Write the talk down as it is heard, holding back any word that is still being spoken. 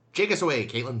Take us away,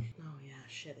 Caitlin. Oh, yeah,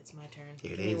 shit, it's my turn. It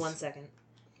Give me is. 1 second.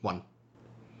 1.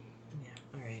 Yeah,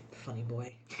 alright, funny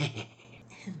boy.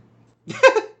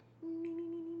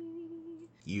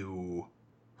 You.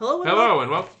 Hello and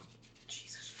welcome.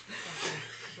 Jesus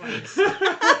Christ.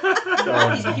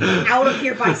 These people out of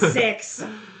here by 6.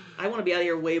 I want to be out of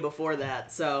here way before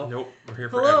that, so... Nope, we're here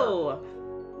forever. Hello!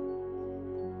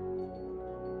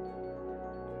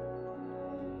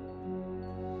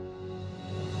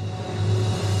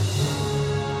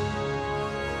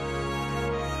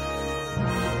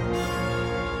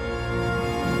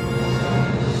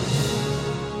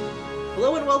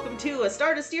 Hello and welcome to A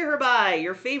Star to Steer Her By,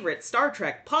 your favorite Star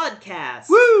Trek podcast.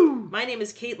 Woo! My name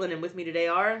is Caitlin, and with me today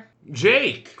are...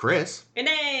 Jake! Chris. And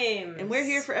names. And we're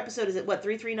here for episode, is it what,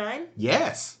 339?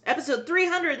 Yes. Episode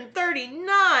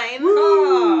 339!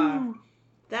 Ah.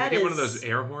 That Get is... one of those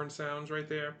air horn sounds right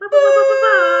there.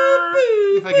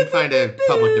 If I can find a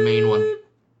public domain one.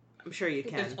 I'm sure you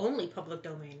There's can. only public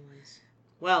domain ones.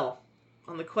 Well,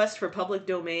 on the quest for public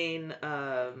domain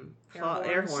air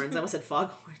horns, I almost said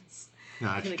foghorns. No,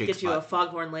 I'm it's gonna Jake's get you a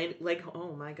foghorn leg.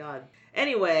 Oh my god.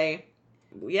 Anyway,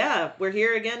 yeah, we're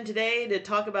here again today to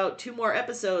talk about 2 more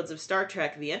episodes of Star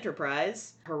Trek: The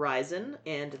Enterprise, Horizon,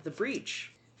 and The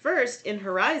Breach. First, in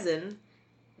Horizon,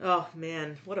 oh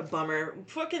man, what a bummer.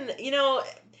 Fucking,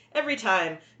 every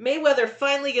time Mayweather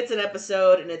finally gets an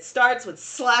episode and it starts with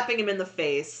slapping him in the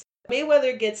face.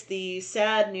 Mayweather gets the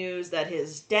sad news that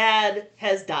his dad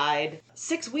has died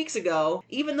 6 weeks ago,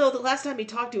 even though the last time he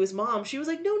talked to his mom, she was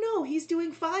like, no, he's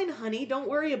doing fine, honey, don't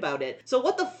worry about it. So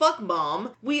what the fuck,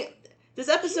 Mom? This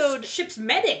episode... Ship's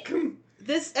medic.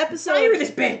 This episode... Fire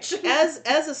this bitch.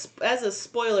 As a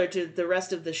spoiler to the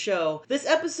rest of the show, this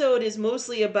episode is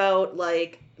mostly about,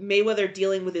 like, Mayweather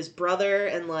dealing with his brother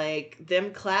and, like,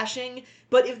 them clashing.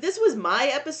 But if this was my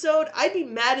episode, I'd be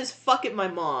mad as fuck at my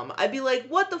mom. I'd be like,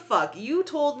 what the fuck? You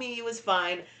told me he was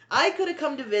fine. I could have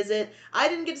come to visit. I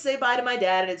didn't get to say bye to my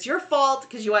dad, and it's your fault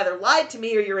because you either lied to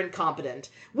me or you're incompetent.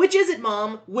 Which is it,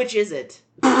 Mom? Which is it?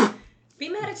 Be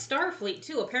mad at Starfleet,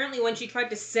 too. Apparently when she tried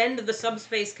to send the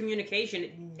subspace communication,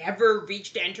 it never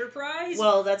reached Enterprise.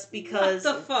 Well, that's because...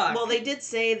 What the fuck? Well, they did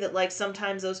say that, like,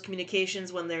 sometimes those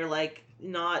communications, when they're, like,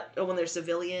 when they're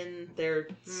civilian, they're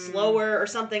slower or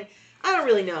something. I don't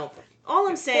really know. All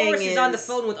I'm saying Forrest is... is on the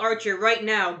phone with Archer right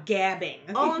now, gabbing.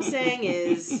 All I'm saying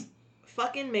is,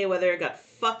 fucking Mayweather got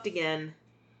fucked again.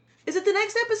 Is it the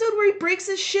next episode where he breaks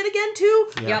his shit again, too?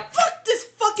 Yeah. Yep. Fuck this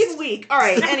fucking week!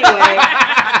 Alright, anyway.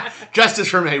 Justice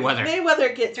for Mayweather.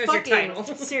 Mayweather gets There's your fucking... title.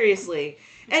 Seriously.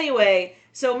 Anyway,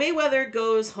 so Mayweather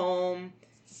goes home,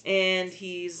 and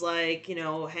he's, like,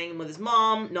 hanging with his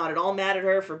mom, not at all mad at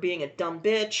her for being a dumb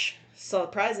bitch.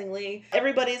 Surprisingly,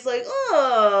 everybody's like,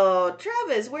 oh,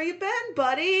 Travis, where you been,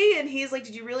 buddy? And he's like,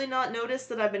 did you really not notice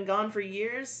that I've been gone for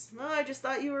years? No, I just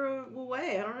thought you were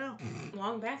away. I don't know.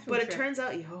 Long bathroom But trip. it turns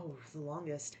out, the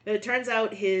longest. But it turns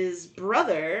out his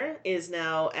brother is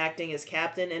now acting as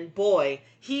captain, and boy,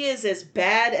 he is as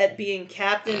bad at being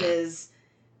captain as,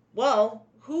 well,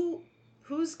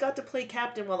 who's got to play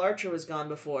captain while Archer was gone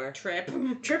before? Trip.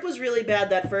 Trip was really bad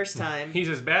that first time. He's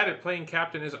as bad at playing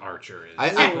captain as Archer is. I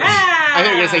think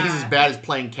you're going to say he's as bad as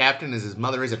playing captain as his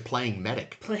mother is at playing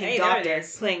medic. Playing Hey, there it doctor,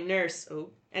 is. playing nurse.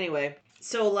 Oh, anyway.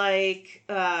 So, like,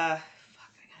 fuck, I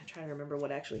gotta try to remember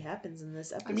what actually happens in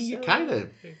this episode. I mean, you kind of...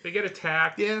 They get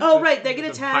attacked. Yeah. Oh, right, they get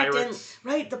The attacked, pirates.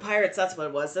 the pirates, that's what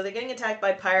it was. So they're getting attacked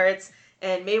by pirates,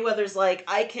 and Mayweather's like,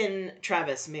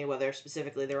 Travis Mayweather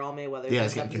specifically, they're all Mayweather. Yeah,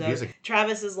 it's getting confusing.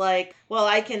 Travis is like, well,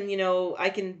 I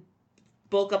can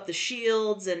bulk up the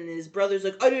shields, and his brother's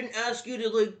like, I didn't ask you to,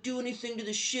 like, do anything to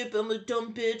the ship, I'm a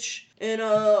dumb bitch, and,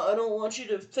 I don't want you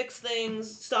to fix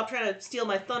things, stop trying to steal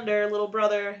my thunder, little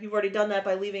brother, you've already done that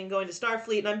by leaving and going to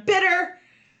Starfleet, and I'm bitter!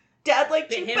 Dad liked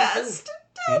Bit you him best! too.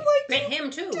 Dad liked Bit you him,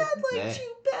 too. Dad liked Yeah.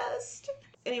 you best.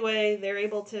 Anyway, they're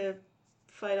able to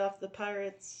fight off the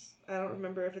pirates. I don't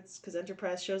remember if it's because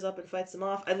Enterprise shows up and fights them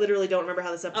off. I literally don't remember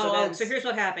how this episode ends. So here's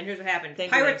what happened.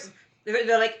 Thank Pirates,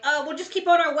 they're like, we'll just keep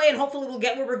on our way and hopefully we'll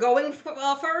get where we're going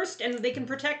first and they can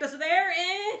protect us there.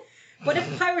 But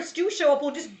if pirates do show up,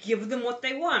 we'll just give them what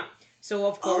they want. So,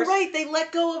 of course... Oh, right, they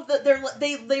let go of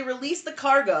they released the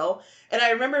cargo, and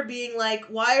I remember being like,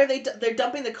 why are they're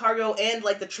dumping the cargo and,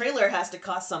 like, the trailer has to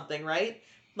cost something, right?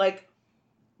 Like,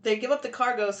 they give up the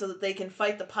cargo so that they can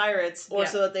fight the pirates, or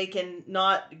so that they can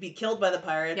not be killed by the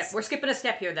pirates. Yeah, we're skipping a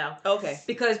step here, though. Okay.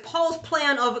 Because Paul's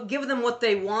plan of give them what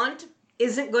they want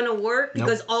isn't going to work,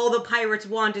 because all the pirates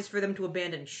want is for them to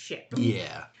abandon ship.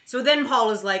 Yeah. So then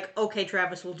Paul is like, okay,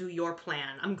 Travis, we'll do your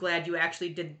plan. I'm glad you actually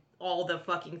did all the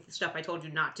fucking stuff I told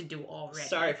you not to do already.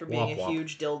 Sorry for being Womp a womp.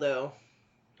 huge dildo.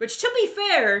 Which, to be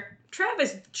fair,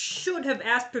 Travis should have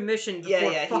asked permission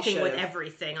before he fucking with should've.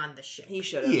 everything on the ship. He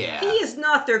should have. Yeah. He is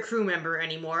not their crew member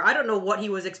anymore. I don't know what he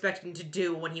was expecting to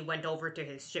do when he went over to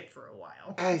his ship for a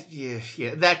while.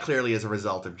 Yeah, that clearly is a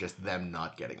result of just them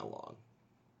not getting along.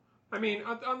 I mean,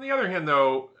 on the other hand,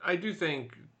 though, I do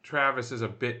think Travis is a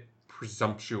bit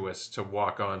presumptuous to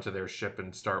walk onto their ship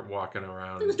and start walking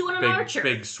around. He was doing an Archer.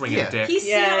 Big swinging Yeah. dick. He's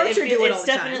seen Yeah, Archer do it all it's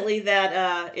the time. definitely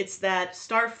that. It's that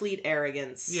Starfleet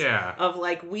arrogance. Yeah. Of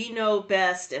like, we know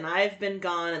best, and I've been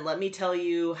gone, and let me tell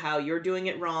you how you're doing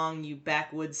it wrong, you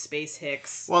backwoods space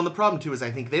hicks. Well, and the problem, too, is I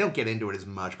think they don't get into it as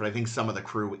much, but I think some of the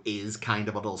crew is kind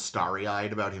of a little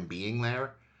starry-eyed about him being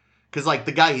there. Because, like,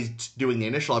 the guy he's doing the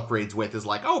initial upgrades with is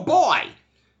like, oh, boy!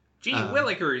 Gee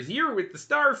Willikers, you're with the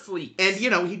Starfleet. And, you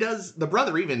know, he does, the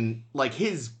brother even, like,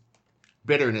 his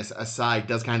bitterness aside,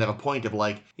 does kind of a point of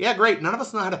like, yeah, great, none of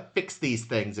us know how to fix these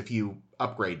things if you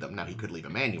upgrade them. Now, he could leave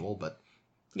a manual, but,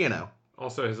 you know.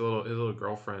 Also, his little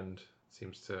girlfriend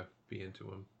seems to be into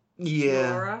him.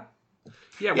 Yeah. Laura.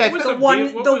 Yeah, Yeah, what was the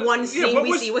one scene what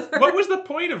we was- see with her. What was the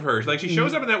point of her? Like, she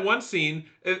shows up in that one scene,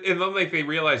 and then like they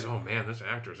realize, oh man, this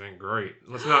actress ain't great.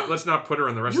 Let's not put her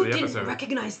in the rest You of the didn't episode.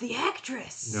 recognize the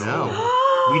actress.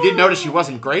 No. We did notice she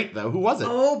wasn't great, though. Who was it?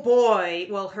 Oh boy.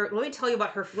 Well, let me tell you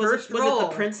about her first was role. it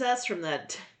the princess from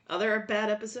that other bad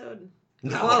episode?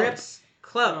 No. Close.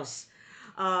 Close.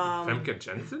 Femke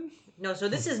Jensen? No, so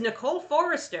this is Nicole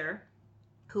Forrester,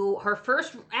 who her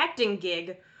first acting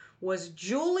gig was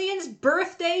Julian's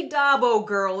birthday Dabo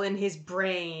girl in his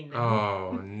brain.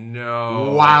 Oh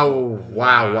no!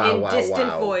 Wow. in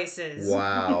Distant Voices.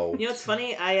 Wow. You know what's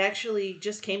funny? I actually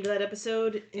just came to that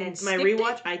episode in And my skipped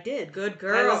rewatch. it? I did. Good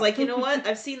girl. I was like, you know what?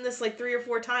 I've seen this like 3 or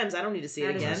 4 times. I don't need to see it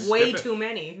That again. is way Skip it. too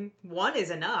many. One is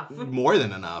enough. More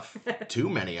than enough. Too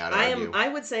many, I'd argue. I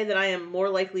would say that I am more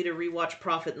likely to rewatch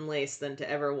Profit and Lace than to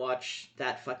ever watch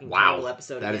that fucking terrible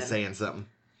episode That again. is saying something.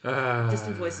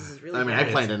 Distant Voices is really I mean, bad.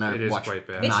 I plan to It not is watch quite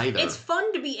bad. neither. It's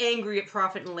fun to be angry at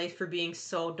Prophet and Lace for being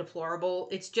so deplorable.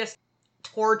 It's just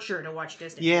torture to watch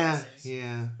Distant Voices.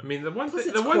 Yeah. I mean, the one Plus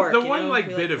thing, it's the one Quark, the you one know? like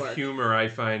We bit like of Quark. humor I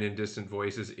find in Distant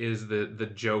Voices is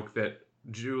the joke that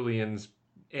Julian's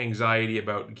anxiety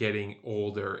about getting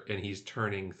older and he's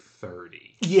turning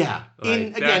 30. Yeah.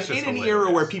 Like, that's just In an era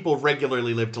hilarious. where people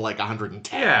regularly live to like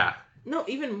 110. Yeah. No,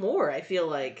 even more, I feel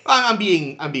like. I'm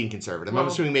being conservative. I'm Well-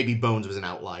 assuming maybe Bones was an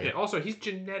outlier. Yeah. Also, he's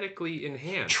genetically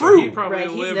enhanced. True. So he probably Right,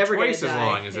 he's lived never gonna twice as die.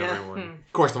 long as Yeah. everyone.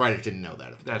 Of course, the writers didn't know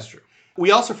that. That's true. We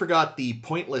also forgot the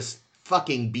pointless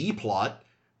fucking B plot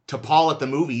to Paul at the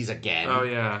movies again. Oh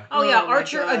yeah. Oh yeah, Oh, my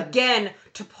Archer God. again.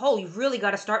 To Paul, you really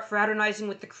got to start fraternizing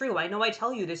with the crew. I know I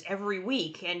tell you this every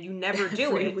week, and you never do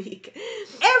Every it. week.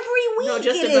 Every week No,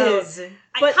 just it about. is.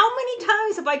 But- How many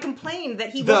times have I complained that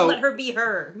he Though- won't let her be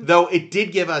her? Though it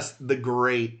did give us the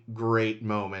great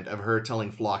moment of her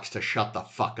telling Phlox to shut the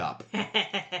fuck up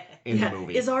in the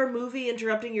movie. Is our movie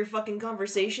interrupting your fucking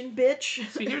conversation, bitch?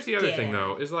 See, here's the other Yeah. thing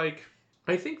though, is like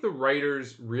I think the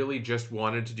writers really just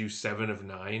wanted to do 7 of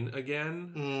 9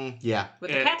 again. Yeah.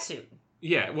 With the And- cat suit.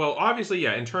 Yeah, well, obviously,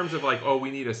 yeah. In terms of like, oh, we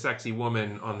need a sexy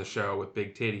woman on the show with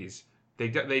big titties.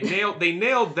 They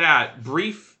nailed that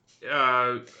brief,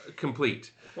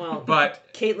 complete. Well,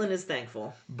 But Caitlin is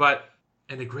thankful.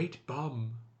 and a great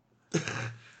bum.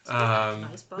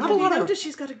 Nice bum. Not a lot You of- noticed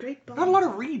she's got a great bum. Not a lot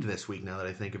of Reed this week now that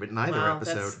I think of it in either Wow,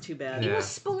 episode. that's too bad. He Yeah. was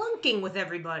spelunking with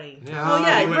everybody. Yeah. Oh,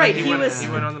 yeah, right, He he went, was- he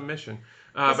went on the mission.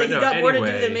 It's But like no, he got more to do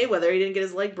anyway, than Mayweather. He didn't get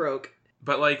his leg broke.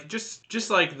 But like, just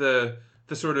like the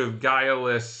sort of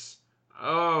guileless.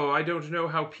 Oh, I don't know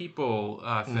how people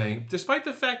think. Despite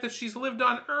the fact that she's lived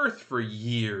on Earth for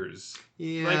years.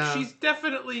 Yeah. Like, she's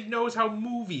definitely knows how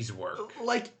movies work.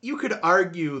 Like, you could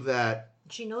argue that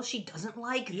She knows she doesn't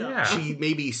like them. Yeah. she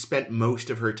maybe spent most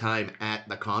of her time at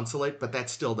the consulate, but that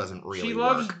still doesn't really She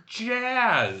work. loves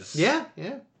jazz. Yeah.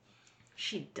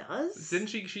 She does? Didn't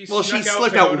she? Well, she snuck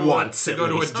slipped to go out to a- once, to at go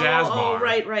to a least. jazz oh, bar.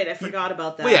 right. I forgot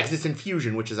about that. Well, yeah, because it's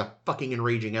Infusion, which is a fucking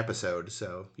enraging episode,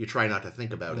 so you try not to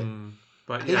think about it.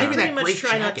 But Hey, yeah. I Even pretty that much great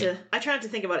try not jacket. to. I try not to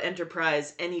think about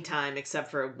Enterprise anytime except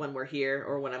for when we're here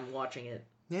or when I'm watching it.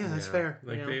 Yeah, that's Yeah. fair.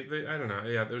 Like You know? they, I don't know.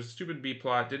 Yeah, there was a stupid B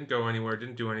plot. Didn't go anywhere.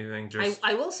 Didn't do anything. Just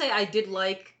I will say I did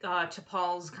like to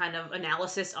Paul's kind of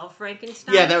analysis of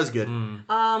Frankenstein. Yeah, that was good.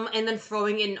 And then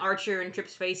throwing in Archer and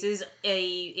Trip's faces,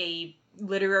 a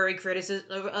literary criticism,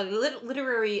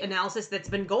 literary analysis that's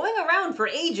been going around for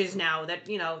ages now. That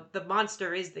the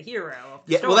monster is the hero of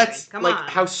the Yeah, story. well, that's Come like, on.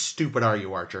 how stupid are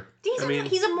you, Archer?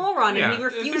 He's a moron yeah, and he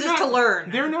refuses they're not- to learn.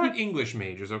 They're not English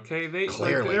majors, okay? They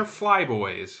Clearly. they're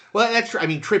flyboys. Well, that's true. I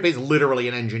mean, Trip is literally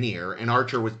an engineer, and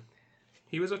Archer was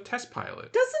He was a test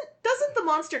pilot. Doesn't the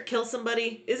monster kill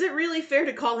somebody? Is it really fair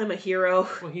to call him a hero?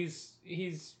 Well, he's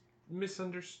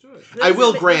misunderstood. I will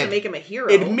Doesn't grant, make him a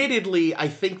hero. Admittedly, I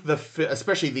think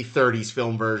especially the 30s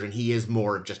film version, he is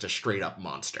more of just a straight up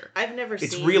monster. I've never seen.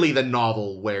 It's really the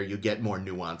novel where you get more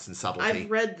nuance and subtlety.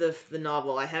 I've read the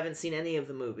novel. I haven't seen any of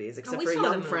the movies except we for saw the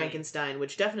Young movie. Frankenstein,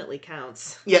 which definitely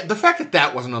counts. Yeah, the fact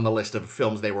that wasn't on the list of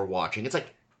films they were watching, it's like,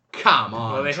 come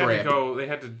on, Well, they Trib. had to go.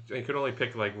 They could only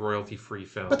pick like royalty-free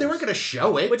films. But they weren't going to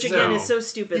show it. Which again No. is so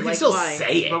stupid. You can like still why?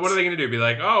 say it. But what are they going to do? Be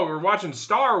like, oh, we're watching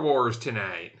Star Wars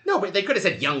tonight. No, but they could have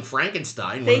said Young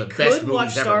Frankenstein, They one of the best could movies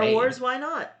watch ever Star made. Wars. Why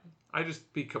not? I just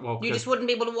well, You just wouldn't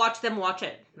be able to watch them watch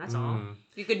it. That's all.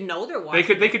 You could know they're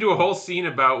watching. They could do a whole scene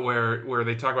about where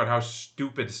they talk about how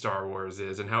stupid Star Wars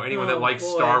is and how anyone Oh, that likes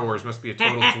boy. Star Wars must be a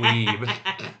total dweeb.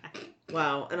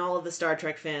 Wow, and all of the Star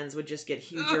Trek fans would just get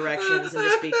huge erections and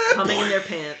just be coming in their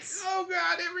pants. Oh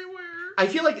God, everywhere. I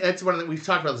feel like that's one of the, we've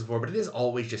talked about this before, but it is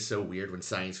always just so weird when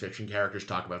science fiction characters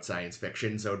talk about science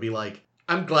fiction. So it'd be like,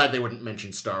 I'm glad they wouldn't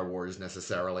mention Star Wars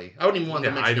necessarily. I wouldn't even want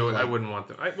them I mentioning. don't. I wouldn't want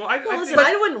them. I Listen, think,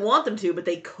 I wouldn't want them to, but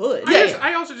they could. Yeah.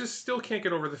 I also just still can't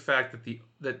get over the fact that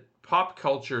that pop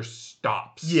culture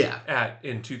stops. Yeah.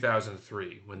 In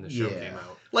 2003 when the show came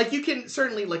out. Like you can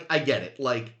certainly I get it.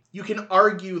 Like you can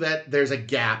argue that there's a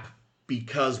gap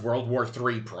because World War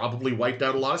III probably wiped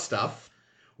out a lot of stuff.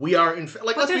 We are But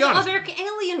let's there's be honest. other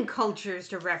alien cultures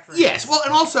to reference. Yes, well,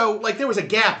 and also there was a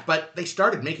gap, but they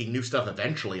started making new stuff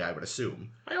eventually. I would assume.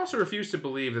 I also refuse to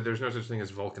believe that there's no such thing as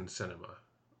Vulcan cinema.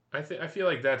 I feel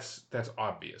like that's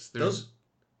obvious. There's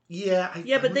Yeah,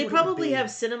 Yeah, but they wonder what it would probably be. have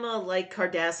cinema like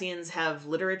Cardassians have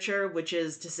literature, which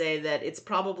is to say that it's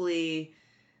probably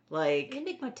like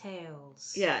Enigma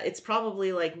Tales. yeah, it's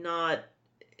probably like not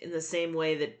in the same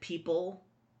way that people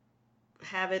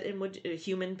have it and would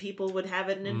human people would have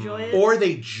it and enjoy it. Or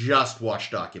they just watch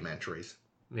documentaries.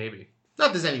 maybe. Not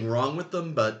that there's anything wrong with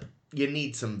them, but you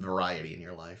need some variety in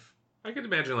your life. I could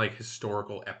imagine like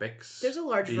historical epics. There's a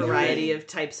large These variety days. of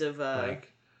types of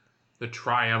Like the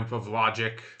triumph of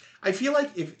logic. I feel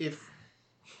like if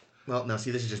well, no,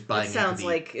 see, this is just buying. it sounds into the,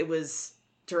 like it was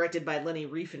directed by Leni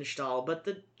Riefenstahl, but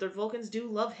the Vulcans do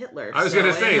love Hitler. I was so,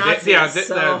 going to say, and that, Nazis,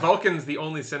 so- the Vulcans, the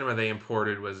only cinema they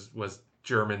imported was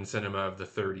German cinema of the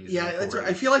 30s. yeah, and that's 40s. right.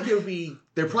 I feel like it would be.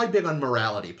 They're probably big on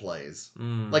morality plays.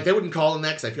 Like they wouldn't call them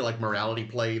that because I feel like morality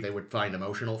play they would find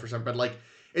emotional for some. But like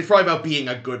it's probably about being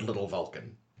a good little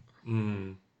Vulcan.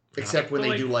 Except when But,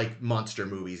 they do like monster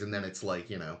movies, and then it's like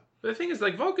But the thing is,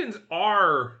 like, Vulcans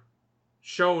are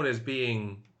shown as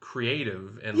being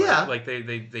creative and Yeah. like they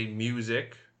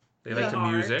music. They like Yeah.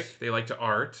 to music. They like to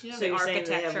art. Yeah, So you're saying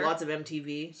they have architecture. lots of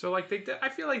MTV? So like I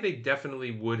feel like they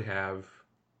definitely would have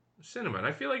cinema, and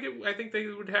I feel like I think they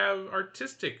would have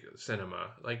artistic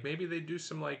cinema. Like maybe they do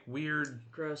some like weird.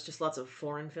 Gross, just lots of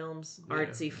foreign films, Yeah.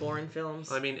 artsy foreign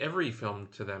films. I mean, every film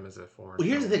to them is a foreign. Well,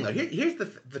 here's the film. thing though. Here's the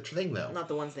thing though. Not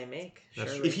the ones they make.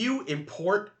 That's surely. If you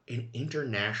import an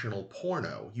international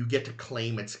porno, you get to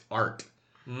claim it's art.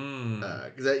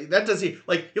 Because that does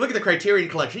like you look at the Criterion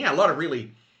Collection. Yeah, a lot of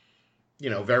really,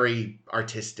 very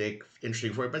artistic,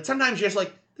 interesting for it. But sometimes you're just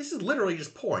like, this is literally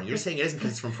just porn. You're just saying it isn't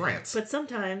because it's from France. But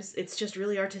sometimes it's just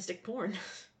really artistic porn.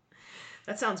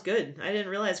 That sounds good. I didn't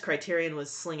realize Criterion was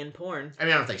slinging porn. I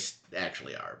mean, I don't know if they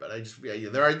actually are, but there's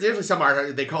usually some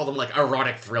art. They call them like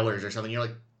erotic thrillers or something. You're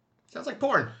like, sounds like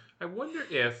porn. I wonder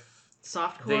if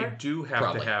Softcore? they do have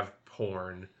Probably. to have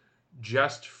porn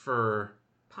just for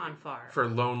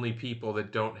Ponfar. lonely people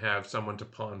that don't have someone to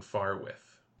pawn far with,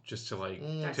 just to like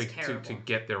That's to terrible.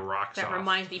 get their rocks That off.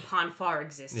 reminds me, Ponfar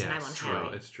exists, Yeah, and I'm it's true.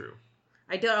 unhappy. It's true.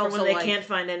 I did Or also when they like, can't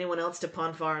find anyone else to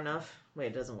pawn far enough. Wait,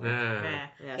 it doesn't work. Yeah. Yeah,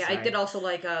 Yeah, I sorry. did also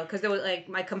like because there was like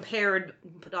I compared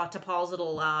to Paul's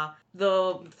little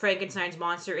the Frankenstein's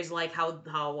monster is like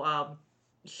how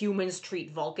humans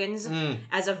treat Vulcans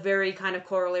as a very kind of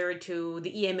corollary to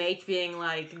the EMH being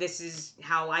like this is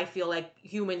how I feel like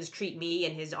humans treat me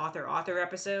in his author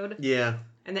episode, Yeah.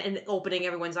 and then opening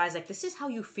everyone's eyes like this is how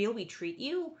you feel we treat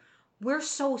you. We're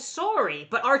so sorry.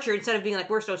 But Archer, instead of being like,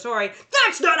 we're so sorry,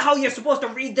 that's not how you're supposed to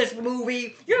read this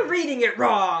movie. You're reading it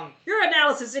wrong. Your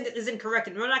analysis is incorrect,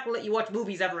 and we're not going to let you watch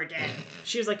movies ever again.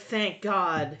 She was like, thank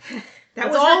God. That That's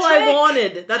was her all I trick.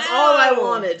 wanted. That's all I Ow.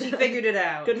 wanted. She figured it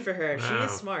out. Good for her. She Wow.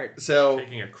 is smart. So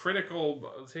Taking a critical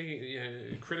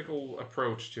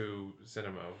approach to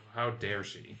cinema. How dare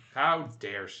she? How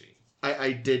dare she?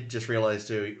 I did just realize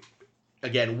too.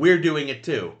 Again, we're doing it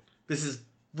too. This is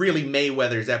really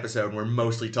Mayweather's episode, and we're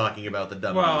mostly talking about the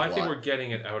dumb. Well, B I think plot. we're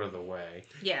getting it out of the way.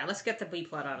 Yeah, let's get the B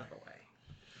plot out of the way.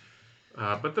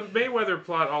 But the Mayweather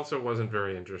plot also wasn't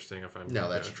very interesting. If I'm No,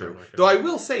 that's if true. I'm not Though I gonna-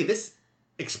 will say this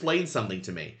explains something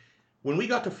to me. when we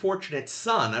got to Fortunate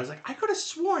Son, I was like, I could have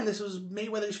sworn this was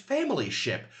Mayweather's family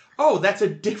ship. Oh, that's a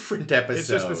different episode. It's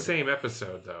just the same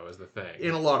episode, though, is the thing.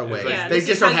 In a lot of ways. Like, They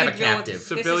just don't have a captive.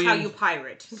 This is how you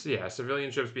pirate. Yeah,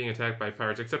 civilian ships being attacked by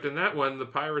pirates. Except in that one, the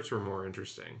pirates were more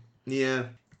interesting. Yeah.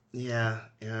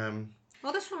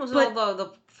 Well, this one was all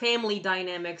the family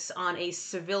dynamics on a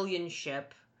civilian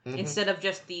ship instead of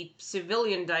just the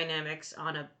civilian dynamics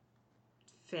on a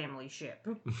family ship.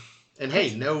 And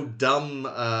hey, no dumb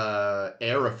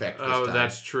air effect this time.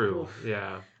 That's true.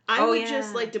 Yeah. I would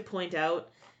just like to point out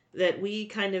that we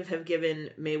kind of have given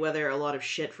Mayweather a lot of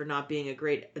shit for not being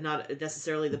not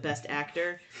necessarily the best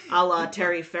actor, a la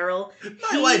Terry Farrell.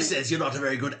 My wife says you're not a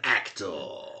very good actor.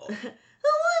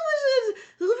 Why was it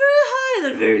very high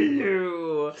and very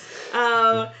low?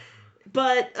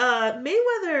 But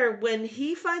Mayweather, when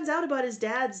he finds out about his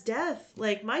dad's death,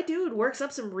 like, my dude works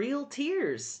up some real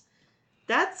tears.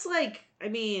 That's like, I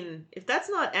mean, if that's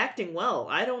not acting well,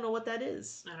 I don't know what that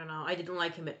is. I don't know. I didn't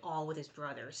like him at all with his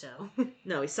brother, so.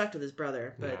 No, he sucked with his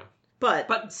brother, but... Yeah.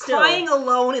 But still. Crying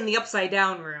alone in the upside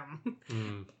down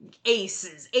room.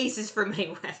 Aces for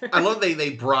Mayweather. I love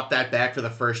they brought that back for the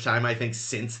first time, I think,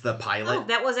 since the pilot. Oh,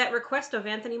 that was at request of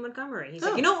Anthony Montgomery. He's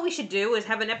like, you know what we should do is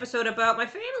have an episode about my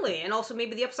family and also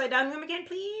maybe the upside down room again,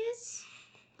 please.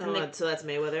 So that's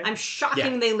Mayweather. I'm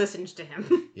shocking they listened to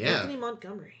him. Yeah. Anthony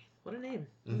Montgomery. What a name.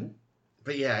 Mm-hmm.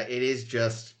 But yeah, it is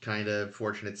just kind of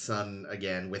Fortunate Son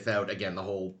again, without, again, the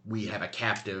whole we have a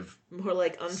captive. More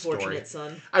like Unfortunate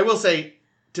Son. I will say,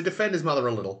 to defend his mother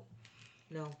a little,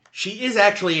 no. She is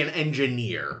actually an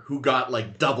engineer who got,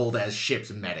 like, doubled as ship's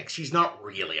medic. She's not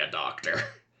really a doctor.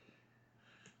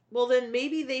 Well, then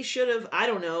maybe they should have, I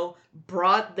don't know,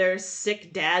 brought their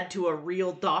sick dad to a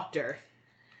real doctor.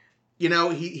 You know,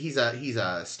 he's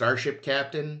a starship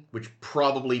captain, which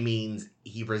probably means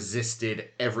he resisted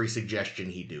every suggestion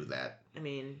he do that. I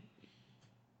mean,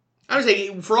 I would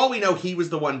say, for all we know, he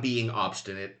was the one being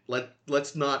obstinate.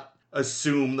 Let's not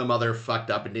assume the mother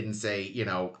fucked up and didn't say, you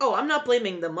know... Oh, I'm not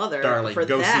blaming the mother darling, for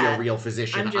go that. see a real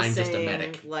physician. I'm just a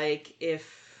medic. Like,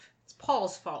 if... It's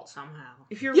Paul's fault somehow.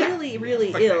 If you're really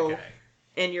ill,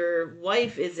 and your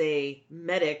wife is a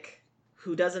medic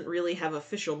who doesn't really have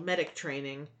official medic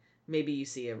training... Maybe you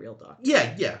see a real doctor.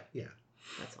 Yeah.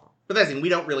 That's all. But that's the thing, we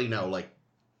don't really know, like...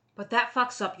 But that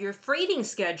fucks up your freighting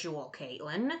schedule,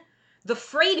 Caitlin. The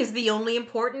freight is the only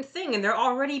important thing, and they're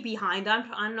already behind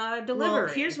on delivery. Well,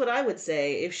 here's what I would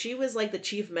say. If she was, like, the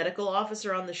chief medical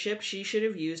officer on the ship, she should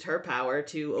have used her power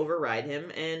to override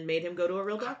him and made him go to a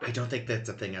real doctor. I don't think that's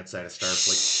a thing outside of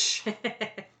Starfleet.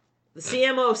 The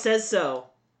CMO says so.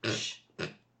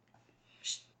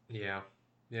 Yeah.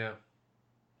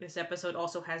 This episode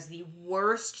also has the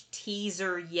worst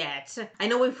teaser yet. I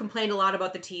know we've complained a lot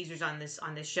about the teasers on this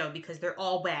show because they're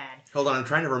all bad. Hold on, I'm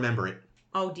trying to remember it.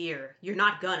 Oh dear, you're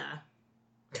not gonna.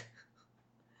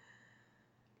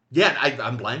 Yeah,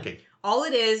 I'm blanking. All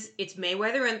it is, it's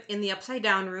Mayweather in the upside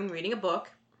down room reading a book.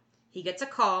 He gets a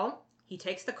call. He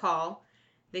takes the call.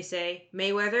 They say,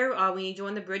 Mayweather, we need you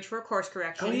on the bridge for a course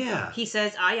correction. Oh, yeah. He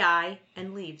says, aye,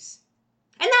 and leaves.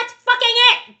 And that's fucking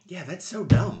it! Yeah, that's so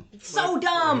dumb. It's so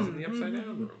dumb! In the upside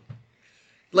down room.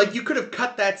 Like, you could have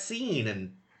cut that scene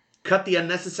and cut the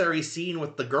unnecessary scene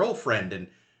with the girlfriend and,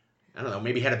 I don't know,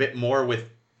 maybe had a bit more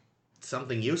with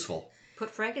something useful.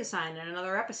 Put Frankenstein in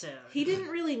another episode. He didn't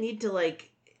really need to, like...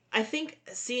 I think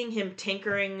seeing him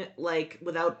tinkering, like,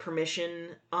 without permission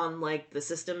on, like, the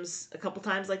systems a couple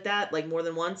times like that, like, more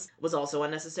than once, was also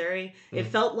unnecessary. It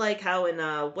felt like how in,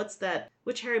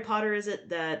 which Harry Potter is it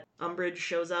that Umbridge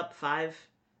shows up? 5?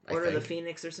 Order of the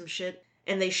Phoenix or some shit?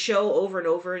 And they show over and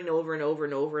over and over and over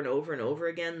and over and over and over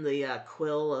again the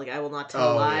quill, like, I will not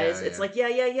tell lies. Yeah, it's like,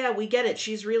 yeah, we get it.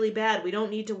 She's really bad. We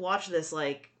don't need to watch this,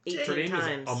 like, 18 Her name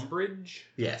times. is Umbridge?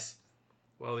 Yes.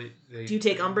 Well, Do you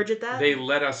take umbrage at that? They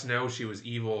let us know she was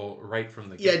evil right from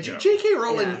the Yeah, get-go. J.K.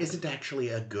 Rowling isn't actually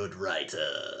a good writer.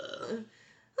 I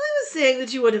was saying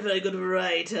that you would have been a good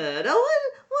writer. Now,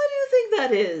 why do you think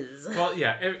that is? Well,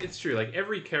 yeah, it's true. Like,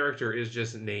 every character is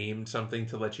just named something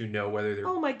to let you know whether they're...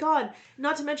 Oh my god.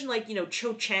 Not to mention, like,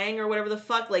 Cho Chang or whatever the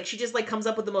fuck. Like, she just, like, comes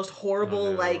up with the most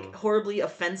horrible, like, horribly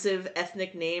offensive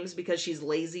ethnic names because she's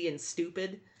lazy and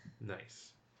stupid. Nice.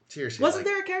 Seriously. Wasn't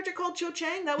there a character called Cho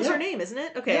Chang? That was her name, isn't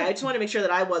it? Okay, I just want to make sure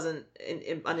that I wasn't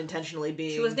unintentionally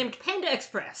being... She was named Panda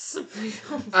Express.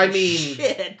 I mean...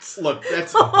 Shit. Look,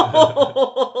 that's...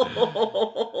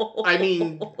 I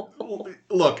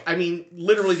mean,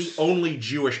 literally the only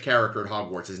Jewish character at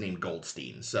Hogwarts is named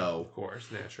Goldstein, so... Of course,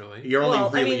 naturally. You're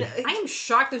only really... I am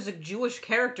shocked there's a Jewish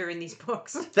character in these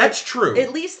books. That's true.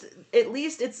 At least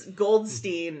it's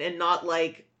Goldstein and not,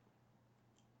 like...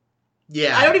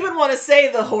 Yeah. I don't even want to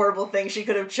say the horrible thing she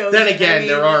could have chosen. Then again, I mean,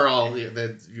 there are all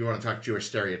you want to talk Jewish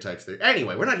stereotypes there.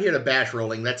 Anyway, we're not here to bash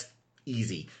Rowling. That's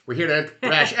easy. We're here to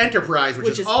bash Enterprise,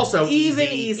 which is also even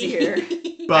easy. easier.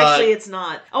 But Actually, it's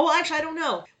not. Oh, well, actually, I don't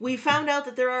know. We found out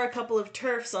that there are a couple of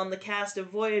TERFs on the cast of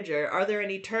Voyager. Are there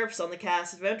any TERFs on the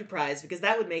cast of Enterprise? Because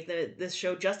that would make this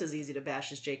show just as easy to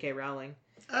bash as J.K. Rowling.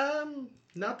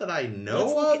 Not that I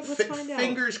know Let's of. find out.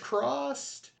 Fingers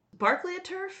crossed. Barclay a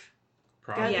TERF?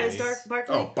 Probably. Guy plays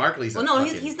Barclay? Oh, Barclay's. Well, no,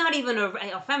 he's not even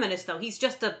a feminist though. He's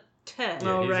just a turd.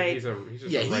 Oh, right. He's just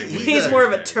Yeah, a right He's more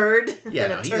of a turd Yeah,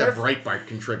 than no, a he's a TERF. Breitbart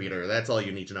contributor. That's all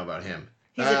you need to know about him.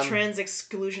 He's a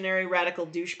trans-exclusionary radical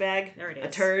douchebag. There it is. A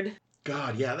turd.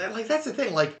 God, yeah, that's the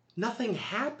thing. Like, nothing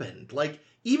happened. Like,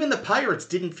 even the pirates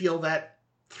didn't feel that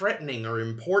threatening or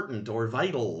important or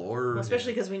vital or... Well,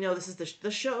 especially because we know this is the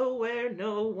show where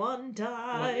no one Well,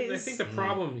 dies. I think the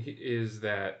problem is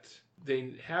that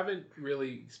they haven't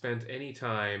really spent any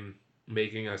time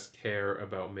making us care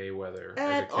about Mayweather as a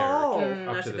At character all.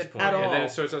 up That's to a this good point. point. At And all. then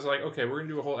so it's just like, okay, we're going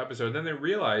to do a whole episode. And then they're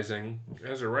realizing,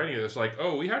 as they're writing this, like,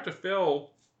 oh, we have to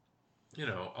fill,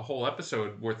 a whole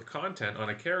episode worth of content on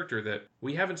a character that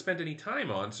we haven't spent any time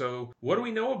on. So what do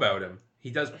we know about him? He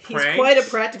does pranks. He's quite a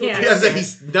practical Yeah. joker.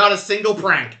 He's not a single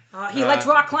prank. He likes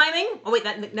rock climbing. Oh wait,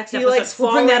 that next He episode. likes We'll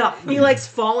falling. bring that up. He likes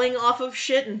falling off of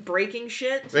shit and breaking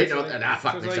shit. Wait, So no,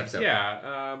 fuck, so it's next like, episode.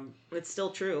 Yeah, It's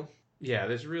still true.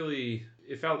 there's really...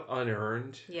 It felt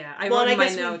unearned. Yeah, I Well, wrote and in I my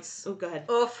guess notes. Oh, go ahead.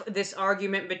 Oof, this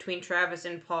argument between Travis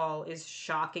and Paul is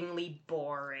shockingly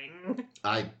boring.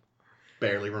 I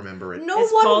barely remember it. No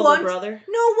Is one Paul the wants. brother?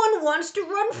 No one wants to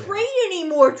run freight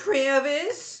anymore,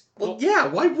 Travis. Well, yeah,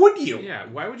 why would you? Yeah,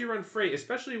 why would you run freight?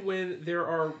 Especially when there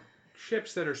are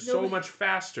ships that are so No. much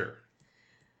faster.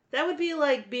 That would be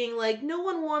like being like, no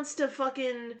one wants to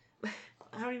fucking...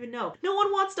 I don't even know. No one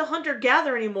wants to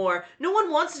hunter-gather anymore. No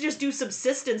one wants to just do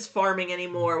subsistence farming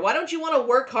anymore. Why don't you want to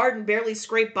work hard and barely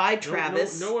scrape by,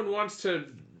 Travis? No one wants to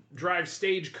drive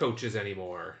stagecoaches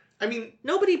anymore. I mean,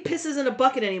 Nobody pisses in a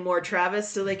bucket anymore, Travis,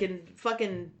 so they can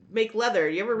fucking make leather.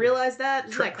 You ever realize that?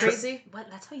 Isn't that crazy? What?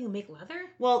 That's how you make leather?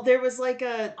 Well, there was like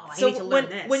a... Oh, I so need to learn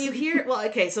when this. you hear... Well,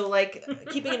 okay, so like,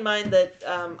 keeping in mind that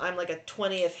I'm like a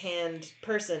 20th hand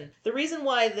person, the reason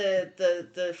why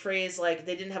the phrase, like,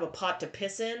 they didn't have a pot to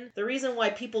piss in, the reason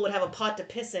why people would have a pot to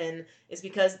piss in is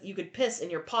because you could piss in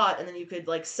your pot and then you could,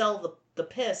 like, sell the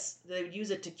piss. They would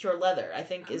use it to cure leather, I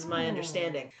think, is my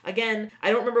understanding. Again, I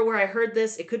don't remember where I heard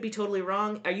this. It could be totally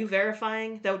wrong. Are you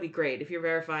verifying? That would be great. If you're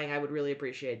verifying, I would really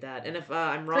appreciate that. And if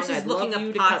I'm wrong, Chris is I'd love looking you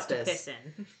up to pots cut to this. piss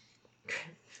in.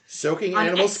 soaking On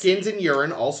animal X. skins in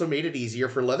urine also made it easier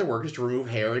for leather workers to remove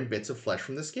hair and bits of flesh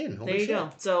from the skin. Holy There you shit. go.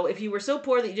 So if you were so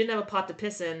poor that you didn't have a pot to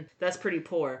piss in, that's pretty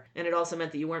poor. And it also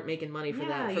meant that you weren't making money for Yeah,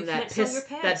 that you from that can't sell piss, your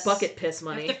piss. that bucket piss You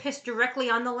money. have to piss directly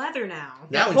on the leather now.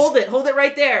 Now Hold it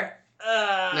right there.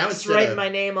 Now Just instead write of- my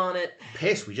name on it.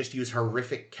 piss, we just use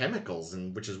horrific chemicals,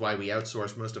 and which is why we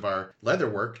outsource most of our leather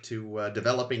work to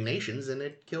developing nations, and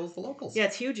it kills the locals. Yeah,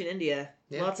 it's huge in India.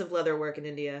 Yeah. Lots of leather work in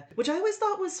India, which I always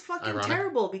thought was fucking Ironic.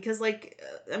 terrible because, like,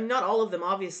 I mean, not all of them,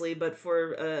 obviously, but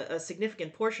for a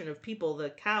significant portion of people,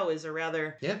 the cow is a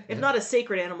rather, Yeah, if yeah. not a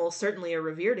sacred animal, certainly a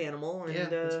revered animal. And, Yeah,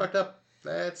 it's fucked up.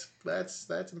 That's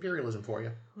imperialism for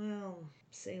you. well,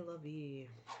 c'est la vie.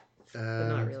 But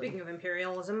not really. Speaking of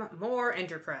imperialism, more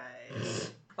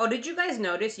Enterprise. Oh, did you guys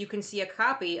notice you can see a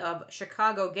copy of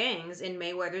Chicago Gangs in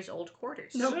Mayweather's old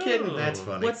quarters? No So- kidding, that's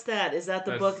funny. What's that? Is that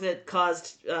the That's- book that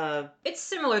caused It's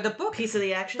similar. The book Piece of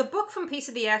the Action? The book from Piece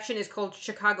of the Action is called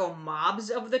Chicago Mobs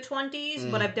of the 20s,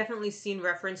 but I've definitely seen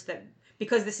reference that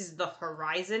because this is the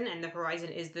Horizon, and the Horizon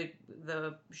is the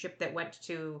ship that went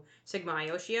to Sigma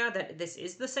Iotia, that this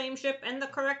is the same ship and the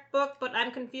correct book, but I'm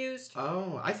confused.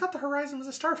 Oh, I thought the Horizon was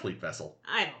a Starfleet vessel.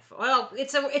 I don't. Well,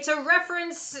 it's a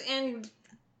reference, and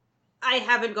I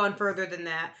haven't gone further than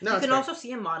that. No, you it's can fair. also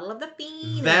see a model of the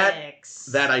Phoenix.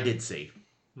 That I did see.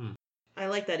 I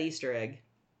like that Easter egg.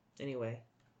 Anyway,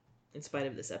 in spite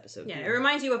of this episode. Yeah, it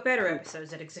reminds you of better episodes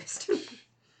that exist.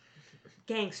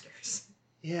 Gangsters.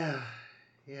 Yeah,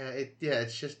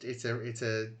 it's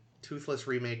a toothless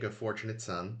remake of Fortunate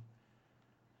Son.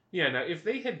 Yeah, now if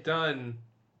they had done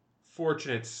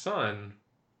Fortunate Son,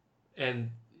 and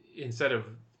instead of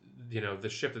the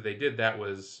ship that they did, that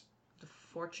was The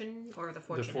Fortune or the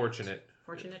Fortunate? the Fortunate.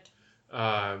 Fortunate.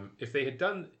 If they had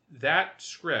done that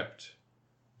script,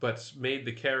 but made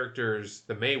the characters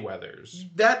the Mayweathers,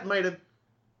 That might have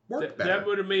worked better. that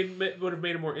would have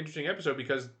made a more interesting episode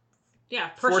because Yeah,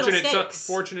 personal stakes.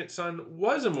 Fortunate Son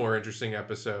was a more interesting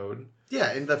episode.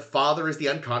 Yeah, and the father is the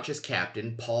unconscious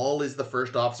captain. Paul is the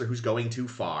first officer who's going too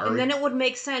far. And then it would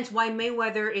make sense why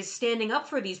Mayweather is standing up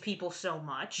for these people so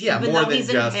much, Yeah, even more though than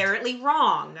he's just- inherently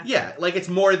wrong. Yeah, like it's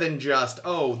more than just,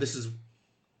 oh,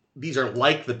 these are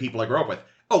like the people I grew up with.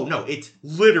 Oh no, it's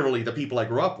literally the people I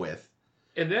grew up with.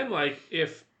 And then, like,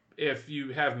 if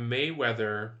you have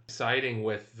Mayweather siding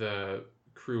with the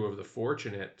crew of the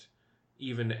Fortunate,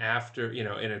 even after,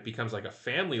 and it becomes like a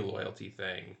family loyalty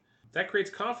thing, that creates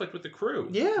conflict with the crew.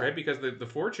 Yeah. Right? Because the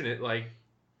Fortunate, like,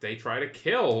 they try to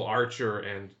kill Archer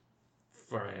and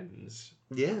friends.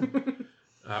 Yeah.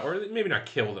 Or maybe not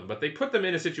kill them, but they put them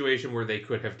in a situation where they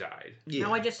could have died. Yeah.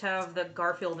 Now I just have the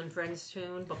Garfield and Friends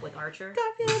tune, but with Archer.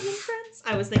 Garfield and Friends.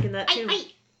 I was thinking that too.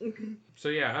 So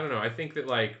yeah, I don't know. I think that,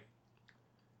 like,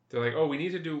 they're like, oh, we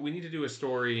need to do a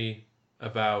story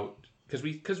about, because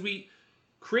we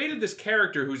created this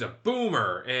character who's a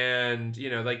boomer, and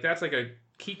like that's like a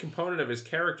key component of his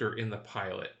character in the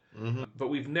pilot, but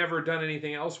we've never done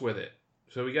anything else with it.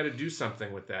 So we got to do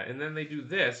something with that. And then they do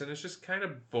this, and it's just kind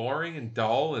of boring and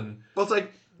dull. And Well, it's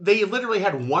like they literally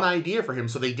had one idea for him,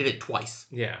 so they did it twice.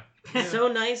 yeah. So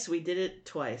nice, we did it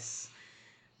twice.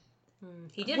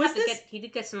 He did Was have to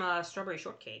get some strawberry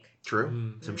shortcake.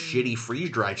 True. Some shitty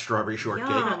freeze-dried strawberry shortcake.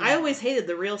 Yum. I always hated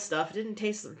the real stuff. It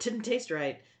didn't taste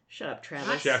right. Shut up,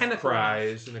 Travis. Chef chemical.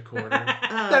 cries in the corner.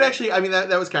 That actually, I mean, that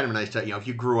was kind of a nice touch. If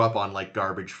you grew up on like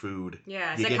garbage food.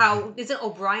 Yeah, it's you like get- how is it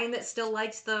O'Brien that still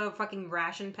likes the fucking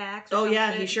ration packs? Oh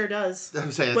yeah, he sure does.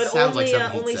 I'm saying, it But sounds only like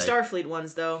something only he'd say. Starfleet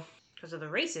ones though. Because of the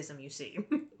racism, you see.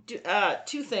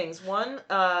 Two things. One,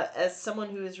 as someone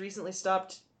who has recently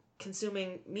stopped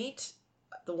consuming meat,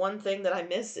 the one thing that I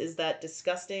miss is that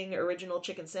disgusting original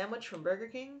chicken sandwich from Burger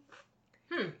King.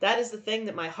 That is the thing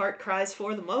that my heart cries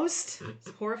for the most. It's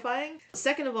horrifying.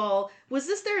 Second of all, was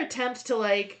this their attempt to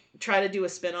like try to do a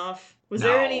spin-off? Was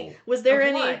there No. any? Was there Of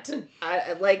any?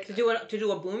 what? Like to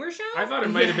do a boomer show? I thought it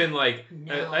might have been like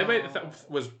No. I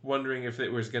was wondering if it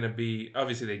was going to be.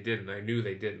 Obviously, they didn't. I knew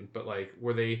they didn't. But like,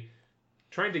 were they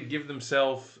trying to give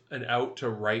themselves an out to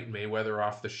write Mayweather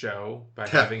off the show by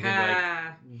having him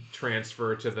like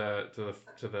transfer to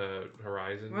the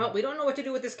Horizon? Well, we don't know what to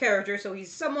do with this character, so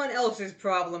he's someone else's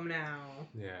problem now.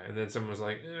 Yeah, and then someone was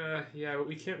like, yeah, but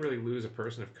we can't really lose a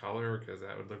person of color because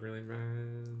that would look really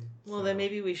bad. well, then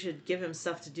maybe we should give him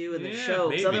stuff to do in the Yeah, show,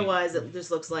 because maybe. otherwise it just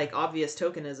looks like obvious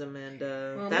tokenism, and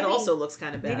that maybe- also looks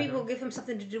kind of bad. Maybe we'll give him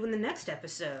something to do in the next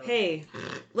episode. Hey,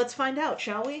 let's find out,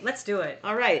 shall we? Let's do it.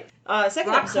 All right.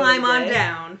 Second Rock episode of climb the on day.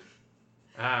 down.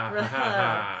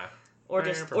 Or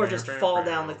just fall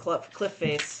down the cliff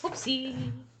face.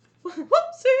 Whoopsie.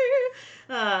 Whoopsie.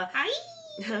 Hi.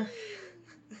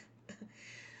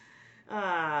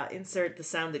 Insert the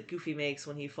sound that Goofy makes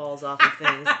when he falls off of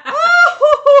things.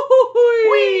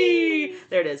 Whee!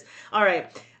 There it is. All right.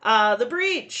 The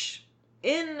breach.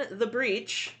 In the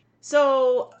breach.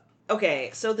 So,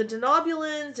 okay. So the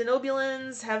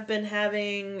Denobulans have been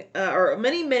having, or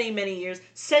many years,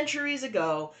 centuries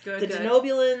ago, the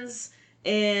Denobulans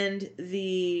and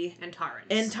the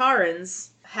Antarans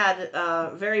had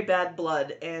very bad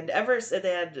blood, and they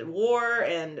had war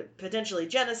and potentially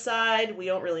genocide. We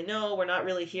don't really know. We're not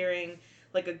really hearing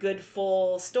like a good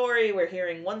full story. We're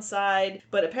hearing one side,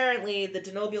 but apparently the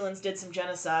Denobulans did some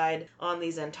genocide on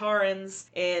these Antarans,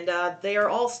 and they are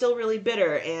all still really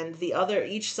bitter. And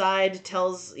each side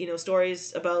tells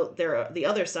stories about the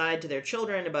other side to their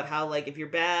children about how like if you're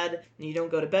bad and you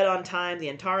don't go to bed on time, the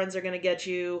Antarans are gonna get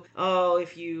you. Oh,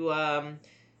 if you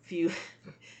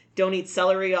don't eat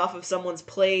celery off of someone's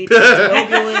plate, the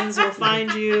Denobulans will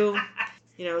find you.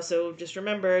 So just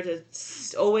remember to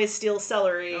always steal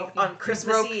celery on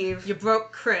Christmas Eve. You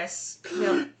broke Chris.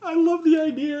 Yeah. I love the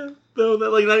idea, though, that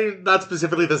like not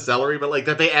specifically the celery, but like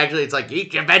that they actually, it's like,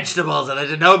 eat your vegetables and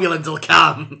the Denobulans will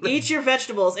come. Eat your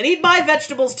vegetables and eat my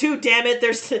vegetables too. Damn it!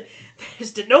 There's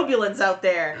Denobulans out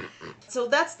there. So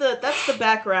that's the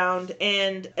background,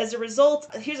 and as a result,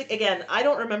 I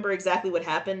don't remember exactly what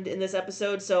happened in this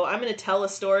episode, so I'm going to tell a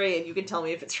story, and you can tell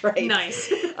me if it's right. Nice.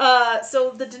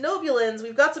 So the Denobulans,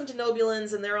 we've got some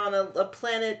Denobulans, and they're on a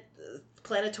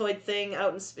planetoid thing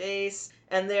out in space,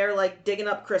 and they're like digging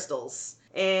up crystals.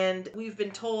 And we've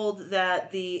been told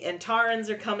that the Antarans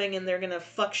are coming and they're gonna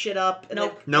fuck shit up. And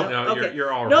Nope. No, Okay.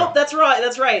 you're all right. Nope, that's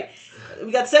right.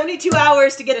 We got 72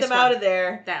 hours to get them out of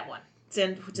there. That one.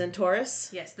 Centaurus?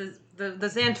 Yes, the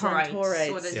Xantorites.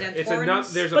 Xantorites. Or the Yeah,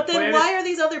 Xantorans. there's a But then planet. why are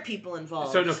these other people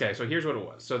involved? So here's what it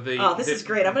was. So this is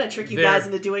great. I'm going to trick you they're- guys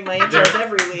into doing my intros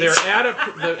every week.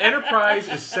 The Enterprise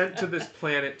is sent to this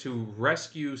planet to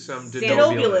rescue some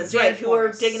Denobulans, right, who are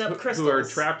Xanforce. digging up crystals. who are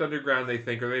trapped underground, they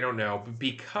think, or they don't know,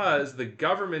 because the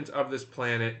government of this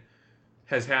planet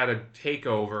has had a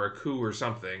takeover, a coup or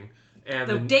something, and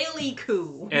The Daily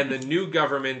Coup. and the new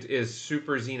government is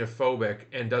super xenophobic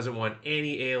and doesn't want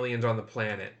any aliens on the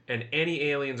planet. And any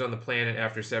aliens on the planet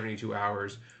after 72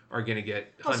 hours are going to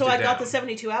get hunted so I got down. the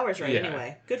 72 hours right Yeah.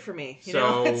 anyway. Good for me. You So,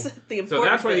 know, that's the important so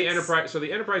that's why the bits. Enterprise. So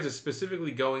the Enterprise is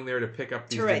specifically going there to pick up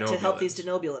these to help Denobulans. these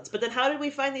Denobulans. But then how did we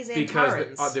find these Because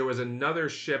Antarans? there was another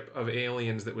ship of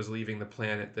aliens that was leaving the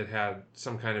planet that had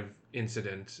some kind of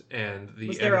incident, and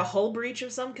was there a hull breach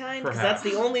of some kind? Because that's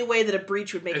Perhaps. the only way that a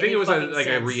breach would make I think any it was fucking a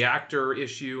sense. reactor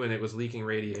issue, and it was leaking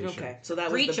radiation. Okay, so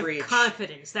that was Breach the breach. of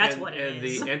confidence. That's and, what it and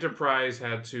is. the Enterprise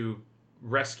had to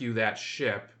rescue that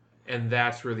ship, and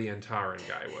that's where the Antaran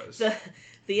guy was.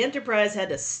 The Enterprise had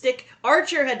to stick...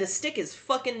 Archer had to stick his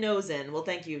fucking nose in. Well,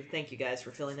 thank you guys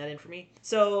for filling that in for me.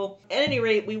 So, at any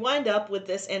rate, we wind up with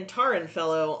this Antaran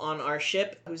fellow on our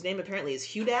ship, whose name apparently is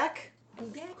Hudak.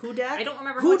 Hudak? I don't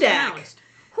remember how it's Hudak. pronounced.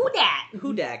 Hudak.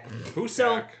 Hudak. Who's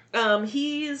So,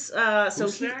 he's... so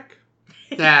he... Snack?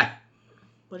 Nah.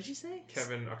 What did you say?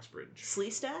 Kevin Uxbridge.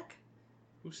 Sleestack?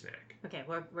 Who's Snack? Okay,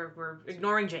 we're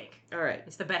ignoring Jake. All right.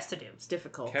 It's the best to do. It's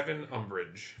difficult. Kevin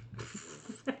Umbridge.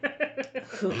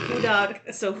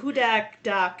 Hudak. So Hudak,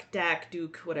 Dak,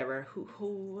 Duke, whatever.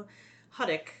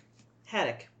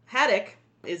 Haddock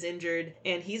is injured,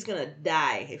 and he's gonna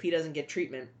die if he doesn't get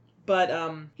treatment. But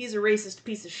he's a racist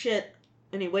piece of shit,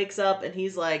 and he wakes up and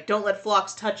he's like, "Don't let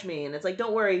Phlox touch me." And it's like,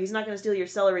 "Don't worry, he's not gonna steal your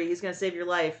celery. He's gonna save your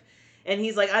life." And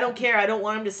he's like, "I don't care. I don't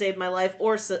want him to save my life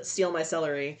or steal my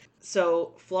celery."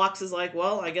 So Phlox is like,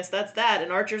 "Well, I guess that's that."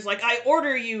 And Archer's like, "I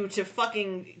order you to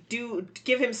fucking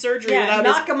give him surgery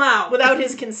knock him out without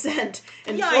his consent."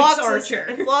 And Yikes,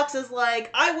 Archer. Phlox is like,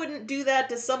 "I wouldn't do that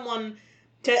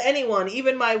to anyone,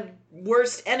 even my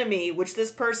worst enemy, which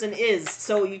this person is.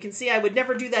 So you can see I would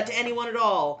never do that to anyone at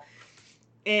all."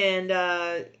 And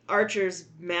Archer's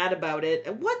mad about it.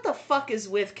 And what the fuck is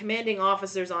with commanding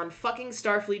officers on fucking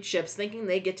Starfleet ships thinking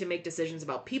they get to make decisions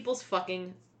about people's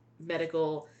fucking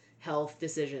medical health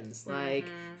decisions? Like,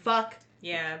 fuck.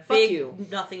 Yeah, Fuck big you.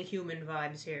 nothing human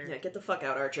vibes here. Yeah, get the fuck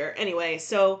out, Archer. Anyway,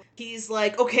 so he's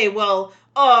like, "Okay, well,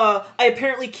 I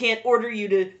apparently can't order you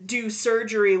to do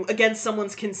surgery against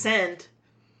someone's consent.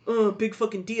 Big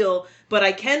fucking deal. But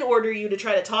I can order you to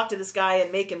try to talk to this guy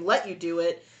and make him let you do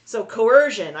it. So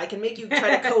coercion. I can make you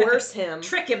try to coerce him.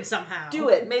 Trick him somehow. Do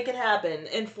it. Make it happen."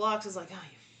 And Phlox is like, "Oh,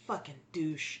 you fucking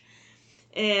douche."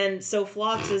 And so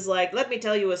Phlox is like, "Let me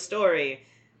tell you a story.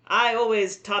 I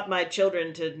always taught my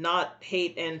children to not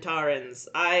hate Antarans.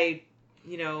 And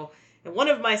one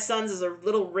of my sons is a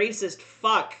little racist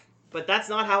fuck, but that's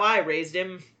not how I raised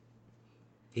him."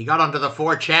 He got onto the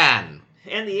 4chan.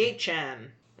 And the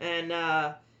 8chan. And,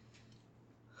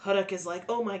 Huddock is like,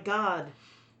 "Oh my god,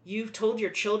 you've told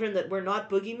your children that we're not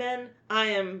boogeymen? I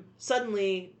am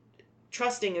suddenly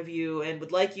trusting of you and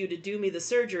would like you to do me the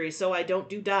surgery so I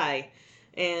don't die."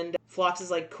 And Phlox is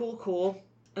like, cool.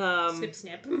 Snip,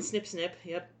 snip. Snip, snip.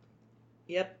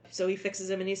 Yep. So he fixes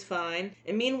him and he's fine.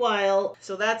 And meanwhile,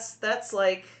 so that's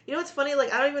like, it's funny,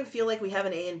 like, I don't even feel like we have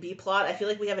an A and B plot. I feel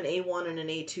like we have an A1 and an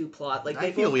A2 plot. Like,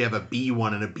 I feel we have a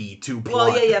B1 and a B2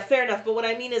 plot. Well, yeah, fair enough. But what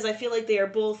I mean is I feel like they are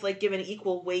both, like, given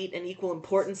equal weight and equal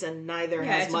importance, and neither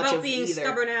has it's much about of being either.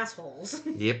 stubborn assholes.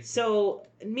 Yep. So,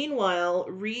 meanwhile,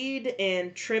 Reed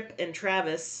and Trip and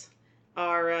Travis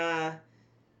are,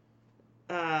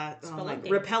 Spelunking.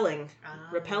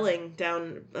 rappelling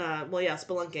down,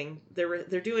 spelunking.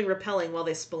 They're doing rappelling while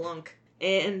they spelunk.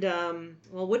 And,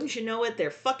 wouldn't you know it, their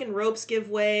fucking ropes give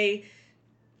way.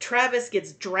 Travis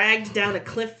gets dragged down a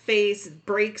cliff face,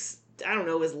 breaks, I don't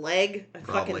know, his leg,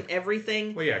 Probably. fucking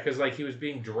everything. Well, yeah, because he was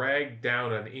being dragged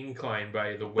down an incline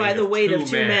by the weight of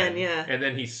two men, yeah. And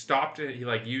then he stopped it. He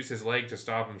used his leg to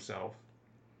stop himself,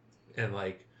 and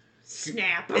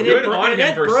Snap. And good it on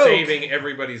him for broke. saving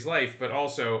everybody's life, but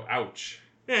also ouch.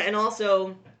 Yeah, and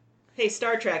also, hey,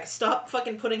 Star Trek, stop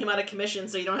fucking putting him out of commission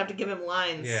so you don't have to give him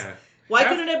lines. Yeah. Why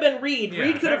couldn't it have been Reed? Yeah,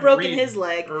 Reed could have have broken Reed his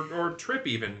leg. or Trip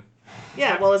even.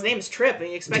 Yeah, well, his name's Trip, and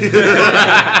you expect him to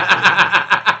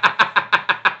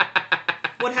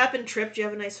What happened, Trip? Do you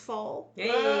have a nice fall?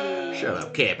 Yay. Shut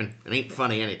up, Captain. It ain't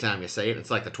funny anytime you say it. It's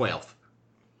like the 12th.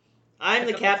 I'm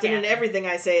the captain, and everything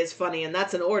I say is funny, and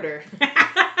that's an order.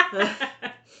 Ha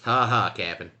ha,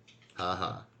 Captain. Ha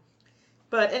ha.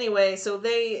 But anyway, so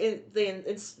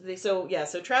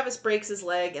so Travis breaks his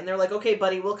leg, and they're like, "Okay,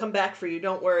 buddy, we'll come back for you.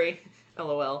 Don't worry."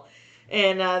 LOL.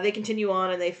 And they continue on,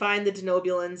 and they find the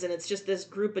Denobulans, and it's just this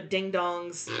group of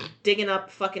ding-dongs digging up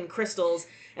fucking crystals.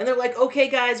 And they're like, "Okay,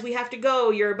 guys, we have to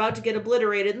go. You're about to get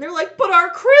obliterated." And they're like, "But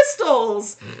our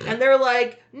crystals!" And they're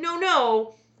like,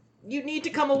 No. You need to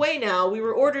come away now. We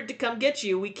were ordered to come get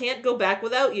you. We can't go back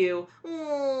without you.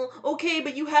 Oh, okay,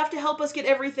 but you have to help us get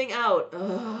everything out.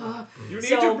 You need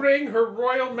to bring Her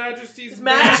Royal Majesty's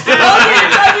Majesty.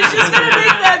 I was just gonna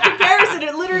make that comparison.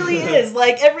 It literally is.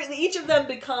 Like, each of them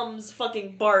becomes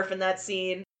fucking barf in that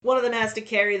scene. One of them has to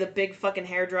carry the big fucking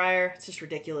hairdryer. It's just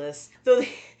ridiculous. Though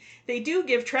they do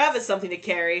give Travis something to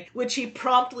carry, which he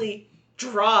promptly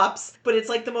drops, but it's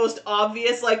like the most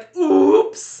obvious, like,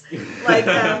 oops. Like,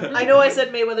 I know I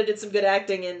said Mayweather did some good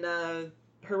acting in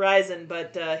Horizon,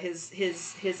 but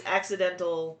his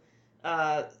accidental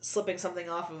slipping something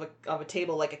off of a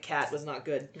table like a cat was not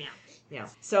good. Yeah.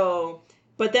 So,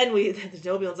 but then the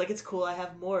Denobulans like, "It's cool, I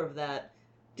have more of that."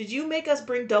 Did you make us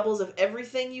bring doubles of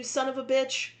everything, you son of a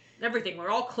bitch? Everything. We're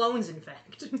all clones, in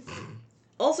fact.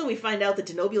 Also, we find out that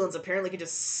Denobulans apparently can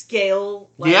just scale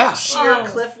sheer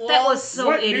cliff walls. That was so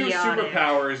what idiotic. new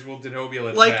superpowers will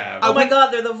Denobulans Like, have? Oh my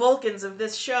god, they're the Vulcans of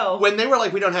this show. When they were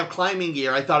like, "We don't have climbing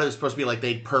gear," I thought it was supposed to be like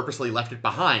they'd purposely left it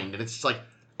behind, and it's just like,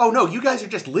 oh no, you guys are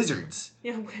just lizards.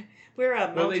 Yeah, we're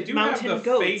they do mountain have the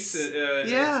goats. face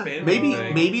expandable maybe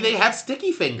thing. maybe they have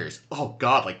sticky fingers. Oh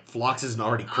god, like Phlox isn't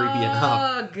already creepy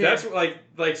enough. Good. That's like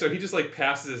so he just like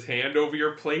passes his hand over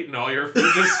your plate and all your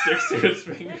food just sticks to his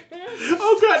finger.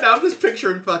 Oh god, now I'm just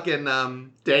picturing fucking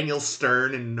Daniel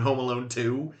Stern in Home Alone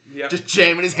 2. Yep. Just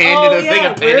jamming his hand into a thing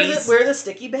of pennies. We're the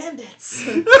sticky bandits.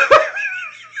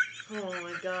 Oh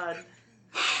my god.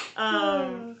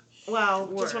 Wow,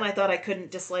 just when I thought I couldn't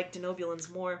dislike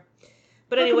Denobulans more.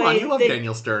 But anyway, come on, you love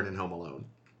Daniel Stern in Home Alone.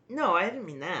 No, I didn't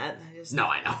mean that. No,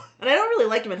 I know. And I don't really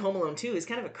like him in Home Alone 2. He's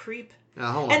kind of a creep.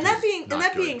 And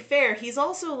that being fair, he's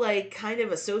also like kind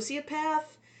of a sociopath.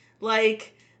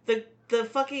 Like the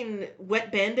fucking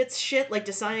wet bandits shit, like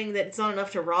deciding that it's not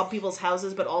enough to rob people's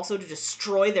houses, but also to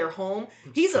destroy their home.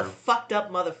 He's a fucked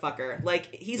up motherfucker.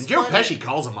 Like, he's and Joe Pesci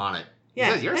calls him on it. Yeah,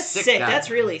 he says, "You're that's sick sick. guy." That's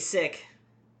really sick.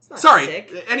 It's not Sorry.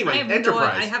 sick. Anyway, I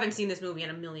Enterprise. I haven't seen this movie in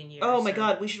a million years. Oh my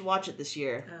god, we should watch it this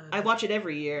year. I watch it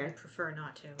every I year. prefer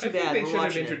not to. Too bad, They we're should have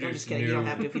watching it. I'm introduced just kidding. You don't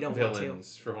have to if you don't want to.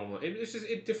 villains for Home Alone.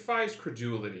 It defies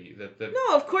credulity that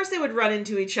No, of course they would run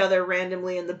into each other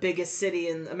randomly in the biggest city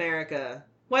in America.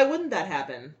 Why wouldn't that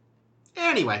happen?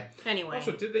 Anyway.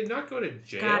 Also, did they not go to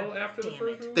jail God after the damn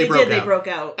first it. movie? They broke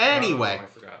out. Anyway. Oh, I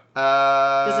forgot.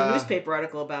 There's a newspaper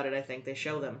article about it, I think. They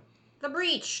show them. The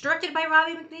Breach, directed by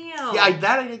Robbie McNeil. Yeah,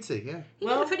 that I did see, yeah. He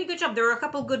did a pretty good job. There were a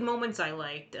couple good moments I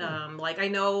liked. Like, I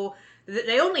know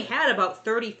they only had about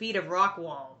 30 feet of rock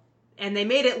wall, and they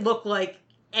made it look like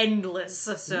endless,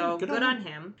 so good on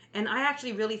him. And I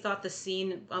actually really thought the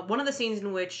scene, one of the scenes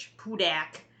in which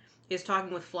Pudak is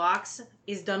talking with Phlox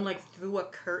is done like through a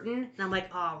curtain, and I'm like,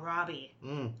 oh, Robbie,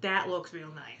 that looks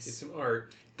real nice. It's some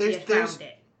art. There's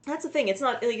That's the thing. It's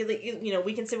not, like, you know,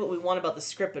 we can say what we want about the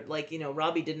script, but, like, you know,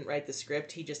 Robbie didn't write the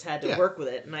script. He just had to work with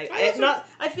it. And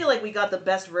I feel like we got the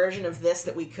best version of this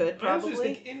that we could, probably. I was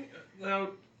just thinking, now,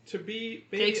 to be...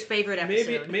 Jake's favorite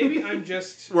episode. Maybe I'm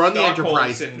just... We're on the Stockholm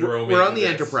Enterprise. syndrome We're on the this.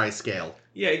 Enterprise scale.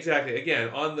 Yeah, exactly. Again,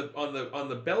 on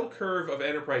the bell curve of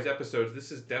Enterprise episodes,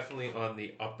 this is definitely on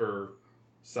the upper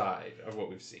side of what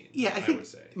we've seen. Yeah, I think would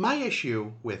say. my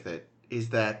issue with it is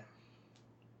that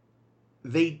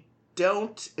they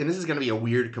don't, and this is going to be a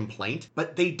weird complaint,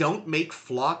 but they don't make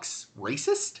Phlox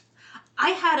racist. I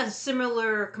had a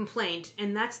similar complaint,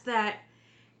 and that's that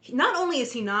not only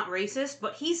is he not racist,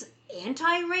 but he's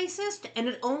anti-racist, and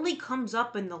it only comes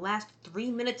up in the last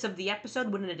 3 minutes of the episode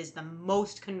when it is the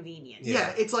most convenient.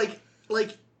 Yeah, it's like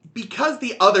because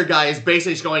the other guy is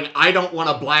basically just going, "I don't want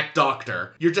a black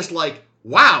doctor," you're just like,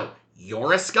 wow,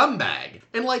 you're a scumbag.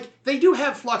 And, like, they do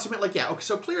have Phlox admit, like, yeah, okay,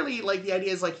 so clearly, like, the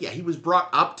idea is, like, yeah, he was brought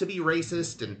up to be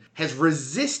racist and has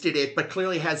resisted it, but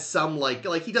clearly has some, like,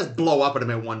 he does blow up at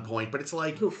him at one point, but it's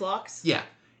like... Who, Phlox? Yeah.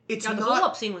 It's the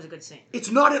blow-up scene was a good scene.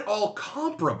 It's not at all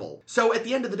comparable. So at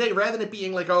the end of the day, rather than it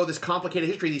being like, oh, this complicated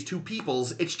history of these two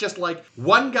peoples, it's just like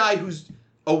one guy who's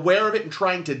aware of it and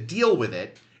trying to deal with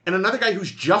it, and another guy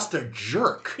who's just a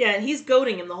jerk. Yeah, and he's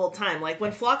goading him the whole time. Like,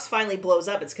 when Phlox finally blows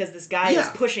up, it's because this guy is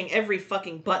pushing every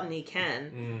fucking button he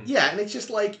can. Yeah, and it's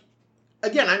just like,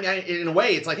 again, in a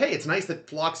way, it's like, hey, it's nice that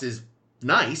Phlox is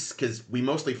nice, because we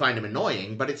mostly find him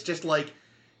annoying, but it's just like,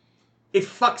 it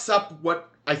fucks up what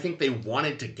I think they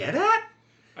wanted to get at?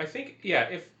 I think,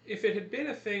 yeah, if it had been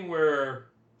a thing where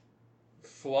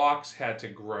Phlox had to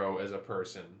grow as a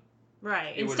person,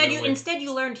 Right. It would've been like- Instead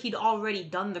you learned he'd already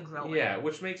done the growing. Yeah,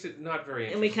 which makes it not very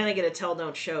And interesting. we kind of get a tell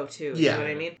don't show too. Yeah. You know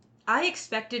what I mean? I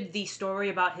expected the story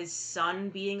about his son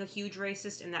being a huge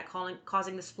racist and that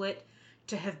causing the split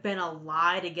to have been a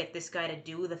lie to get this guy to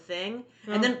do the thing.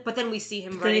 But then we see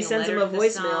him Then writing he sends a him letter a to the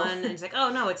voicemail. son, and it's like,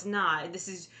 oh no, it's not. This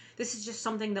is just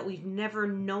something that we've never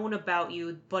known about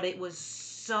you, but it was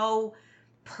so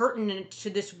pertinent to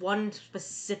this one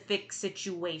specific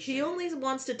situation. He only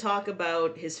wants to talk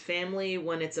about his family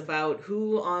when it's about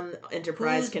who on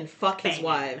Enterprise Who's can fuck his banging.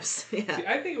 wives. Yeah. See,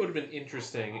 I think it would have been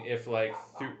interesting if, like,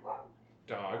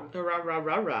 dog. Rah, rah,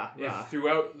 rah, rah, If rah.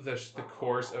 throughout the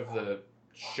course of the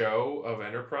show of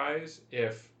Enterprise,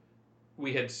 if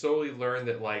we had slowly learned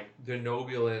that, like, the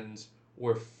Nobulans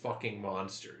were fucking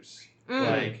monsters.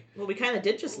 Like, Well, we kind of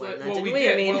did just learn that, well, didn't we we?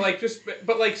 did. I mean, Well, like,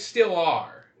 but like, still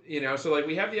are. You know, so like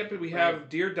we have the episode, we have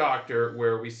Dear Doctor,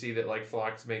 where we see that like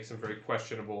Phlox makes some very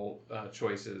questionable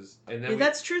choices, and then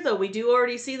that's true though. We do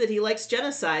already see that he likes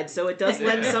genocide, so it does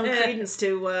lend some credence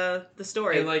to the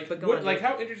story. and like But go on, like Nick.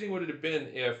 how interesting would it have been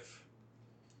if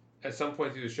at some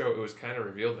point through the show it was kind of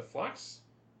revealed that Phlox,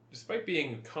 despite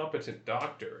being a competent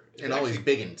doctor, And always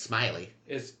big and smiley.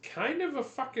 is kind of a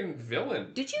fucking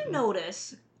villain. Did you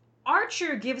notice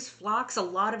Archer gives Phlox a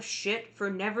lot of shit for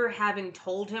never having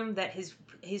told him that his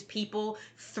people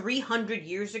 300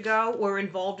 years ago were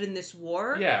involved in this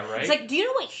war? Yeah, right. It's like, do you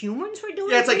know what humans were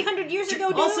doing Yeah, it's like- 300 years ago?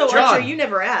 dude? Also, John. Archer, you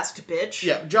never asked, bitch.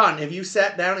 Yeah, John, have you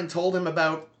sat down and told him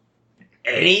about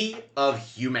any of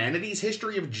humanity's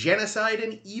history of genocide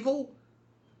and evil?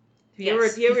 You Yes.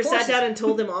 ever He sat forces- down and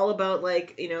told them all about,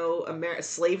 like, you know,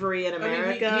 slavery in I mean, he-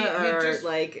 America? he or, just-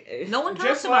 like... No one talks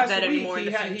Just about last that week, anymore in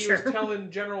the he future. was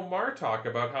telling General Martok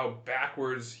about how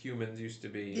backwards humans used to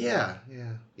be. Yeah,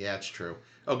 it's true.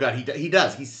 Oh god, he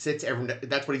does. He sits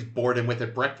that's what he's bored him with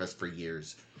at breakfast for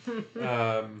years.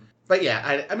 But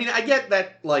yeah, I mean, I get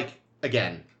that. Like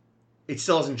again, it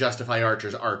still doesn't justify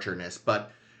Archer's Archerness,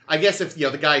 but I guess if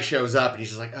the guy shows up and he's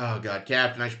just like, oh god,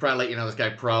 Captain, I should probably let you know this guy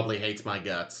probably hates my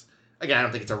guts. Again, I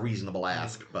don't think it's a reasonable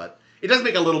ask, but it does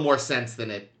make a little more sense than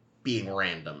it being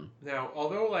random. Now,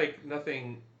 although like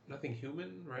nothing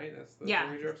human, right? That's the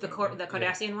the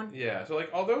Cardassian one? Yeah. So like,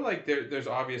 although like there's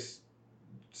obvious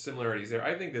similarities there,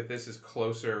 I think that this is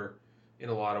closer in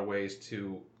a lot of ways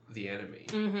to the enemy.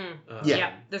 Mm-hmm.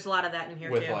 Yeah. There's a lot of that in here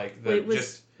With too. like the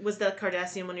Wait, was that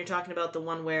Cardassian one you're talking about, the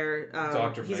one where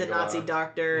Dr. he's a Mengele. Nazi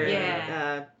doctor?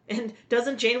 Yeah. And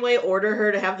doesn't Janeway order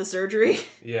her to have the surgery?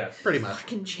 yeah. Pretty much.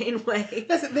 Fucking Janeway.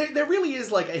 Listen, there really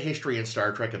is like a history in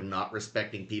Star Trek of not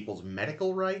respecting people's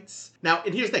medical rights. Now,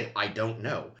 and here's the thing, I don't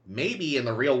know. Maybe in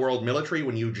the real world military,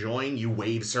 when you join, you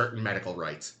waive certain medical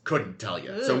rights. Couldn't tell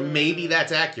you. So maybe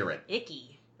that's accurate.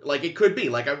 Icky. Like, it could be.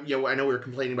 Like, I know we were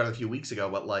complaining about it a few weeks ago,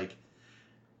 but like,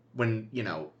 when,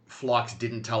 Phlox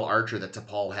didn't tell Archer that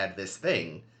T'Pol had this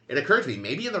thing, it occurred to me,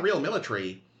 maybe in the real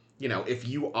military, if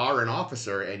you are an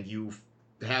officer and you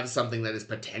have something that is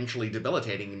potentially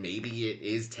debilitating, maybe it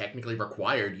is technically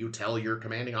required you tell your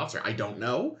commanding officer. I don't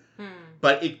know,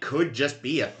 but it could just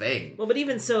be a thing. Well, but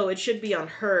even so, it should be on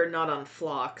her, not on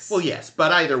Phlox. Well, yes,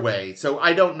 but either way, so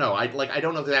I don't know. I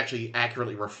don't know if it actually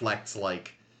accurately reflects,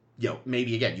 like,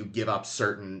 maybe again, you give up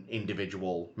certain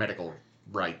individual medical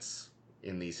rights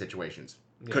in these situations.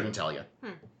 Yeah. Couldn't tell you.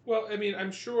 Well, I mean,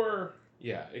 I'm sure.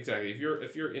 Yeah, exactly.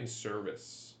 If you're in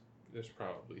service, there's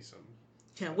probably some.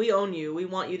 Yeah, we own you. We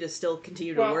want you to still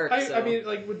continue to work. I, so. I mean,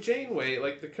 like with Janeway,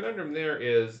 like the conundrum there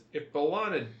is if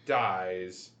B'Elanna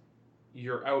dies,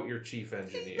 you're out your chief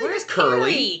engineer. Where's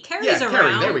Curly? Carrie's Yeah, around.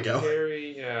 Carrie, there we go.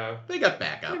 Carrie, yeah. They got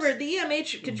backups. Remember, the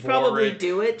EMH could Boric. probably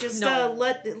do it. Just No.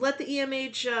 let the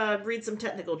EMH read some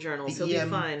technical journals. He'll be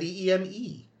fine. The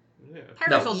EME. Yeah.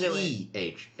 Paris No, will do it.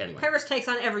 EEH. Anyway. Paris takes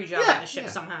on every job Yeah, on the ship yeah.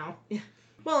 somehow.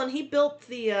 Well, and he built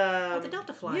the The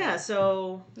Delta Flyer. Yeah,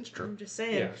 so That's true. I'm just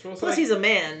saying. Yeah, so it's Plus, like- he's a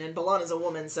man, and B'Elanna's a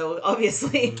woman, so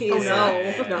obviously he's. Oh,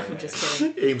 no. No, I'm just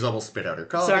kidding. Ames almost spit out her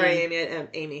coffee. Sorry, Amy.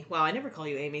 Amy. Wow, I never call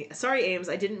you Amy. Sorry, Ames.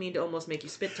 I didn't mean to almost make you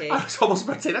spit take. I was almost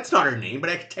about to say, that's not her name, but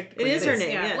technically It is her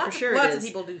name. Yeah, lots for sure Of, it lots is. of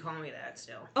people do call me that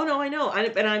still. Oh no, I know.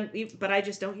 But I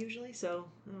just don't usually. So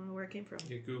I don't know where it came from.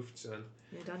 You goofed, son.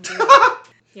 Yeah, done deal.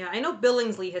 Yeah, I know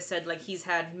Billingsley has said like he's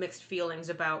had mixed feelings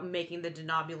about making the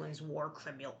Denobulans war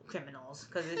criminals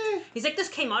because he's like, this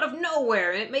came out of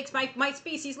nowhere and it makes my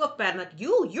species look bad. I'm like,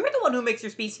 you're the one who makes your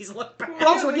species look bad. But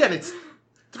also, again, it's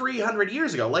 300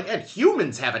 years ago. Like, and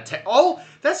humans have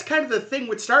that's kind of the thing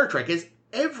with Star Trek is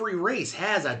every race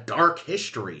has a dark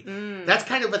history. That's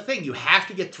kind of a thing. You have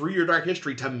to get through your dark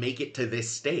history to make it to this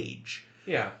stage.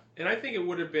 Yeah, and I think it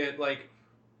would have been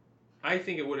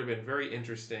very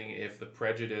interesting if the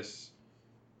prejudice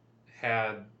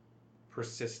had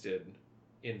persisted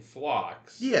in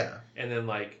Phlox. Yeah. And then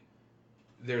like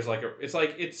there's like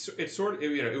it's sort of,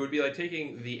 you know, it would be like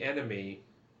taking the enemy,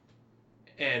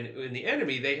 and in the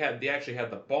enemy they actually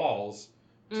had the balls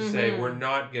to say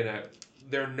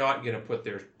they're not gonna put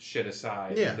their shit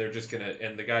aside. Yeah. And they're just gonna,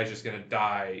 and the guy's just gonna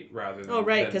die rather than. Oh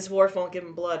right, because Worf won't give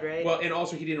him blood, right? Well, and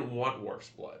also he didn't want Worf's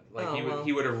blood. Like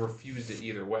he would have refused it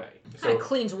either way. Kind of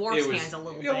cleans Worf's hands a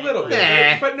little bit. A little bit,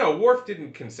 Yeah. but no, Worf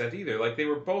didn't consent either. Like they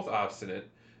were both obstinate,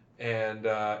 and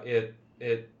the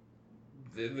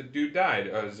dude died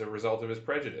as a result of his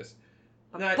prejudice.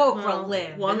 Both will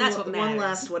live, one, and that's what matters. One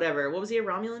last whatever. What was he, a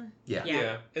Romulan? Yeah.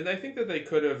 Yeah, and I think that they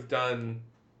could have done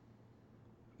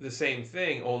the same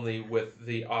thing, only with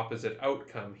the opposite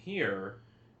outcome here,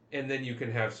 and then you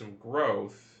can have some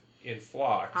growth in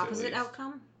Phlox. Opposite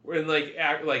outcome?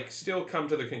 And still come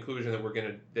to the conclusion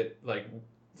that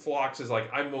Phlox is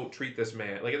like, I won't treat this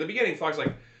man. Like at the beginning, Phlox is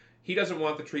like, he doesn't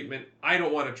want the treatment. I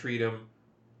don't want to treat him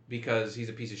because he's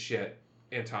a piece of shit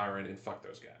and tyrant, and fuck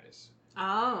those guys.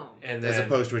 Oh. And then, as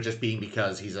opposed to it just being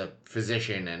because he's a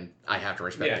physician and I have to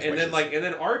respect his wishes. And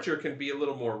then Archer can be a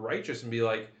little more righteous and be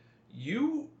like,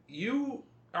 you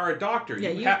are a doctor. Yeah,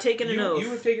 you've taken an oath. You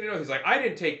have taken an oath. He's like, I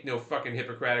didn't take no fucking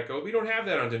Hippocratic oath. We don't have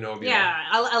that on Denobian. Yeah,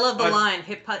 I love the line,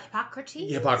 Hippocrates?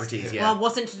 Hippocrates, yeah. Well, it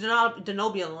wasn't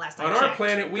Denobian last time On I our checked.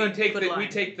 planet, we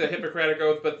take the Hippocratic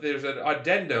oath, but there's an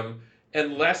addendum,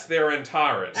 unless they're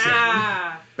Antares.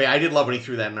 Ah. But yeah, I did love when he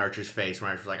threw that in Archer's face, when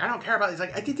Archer was like, I don't care about it. He's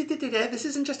like, this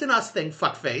isn't just an us thing,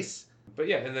 fuckface. But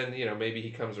yeah, and then, you know, maybe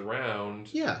he comes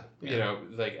around. Yeah. You know,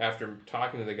 like after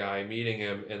talking to the guy, meeting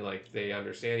him, and like they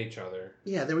understand each other.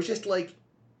 Yeah, there was just like,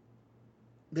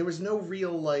 there was no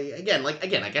real like, again,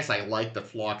 I guess I like that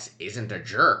Phlox isn't a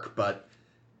jerk, but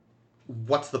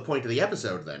what's the point of the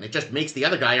episode then? It just makes the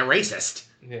other guy a racist.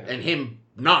 Yeah. And him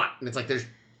not. And it's like, there's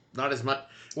not as much.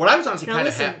 What I was honestly kind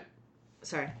of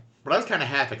what I was kind of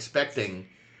half expecting,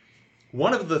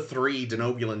 one of the three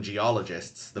Denobulan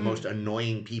geologists, the most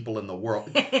annoying people in the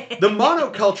world. The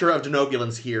monoculture of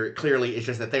Denobulans here clearly is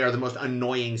just that they are the most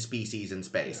annoying species in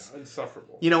space. Yeah,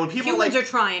 insufferable. You know, when people Humans are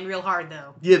trying real hard,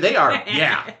 though. Yeah, they are.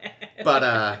 Yeah.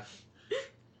 But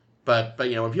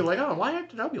you know, when people are like, oh, why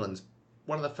aren't Denobulans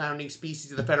one of the founding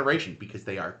species of the Federation? Because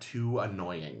they are too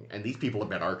annoying. And these people have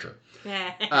met Archer.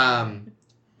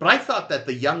 But I thought that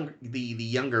the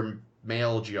younger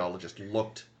male geologist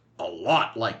looked a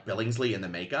lot like Billingsley in the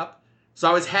makeup. So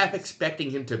I was half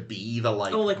expecting him to be the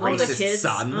racist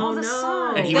son. Oh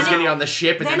no! And he was getting on the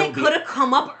ship, and then it could have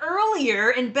come up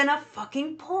earlier and been a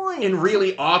fucking point. And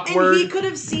really awkward. And he could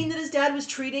have seen that his dad was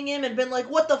treating him and been like,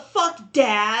 "What the fuck,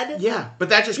 Dad? Yeah, but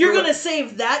that just you're gonna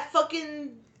save that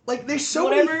fucking." Like, there's so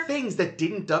many things that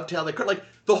didn't dovetail. That could, like,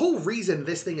 the whole reason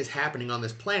this thing is happening on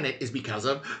this planet is because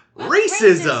of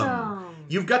racism.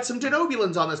 You've got some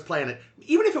Denobulans on this planet.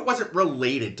 Even if it wasn't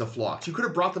related to Phlox, you could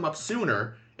have brought them up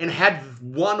sooner and had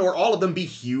one or all of them be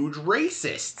huge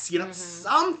racists. You know,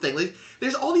 something. Like,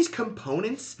 there's all these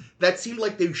components that seem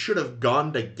like they should have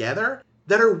gone together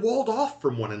that are walled off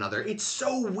from one another. It's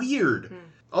so weird.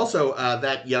 Also,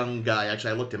 that young guy,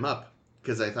 actually, I looked him up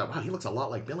because I thought, wow, he looks a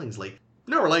lot like Billingsley.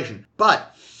 No relation,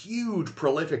 but huge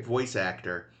prolific voice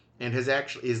actor, and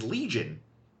is Legion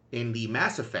in the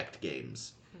Mass Effect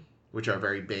games, which are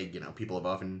very big. You know, people have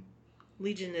often.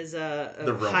 Legion is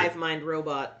a hive mind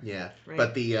robot. Yeah, right?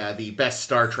 But the best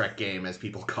Star Trek game, as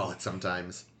people call it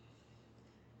sometimes.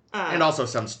 And also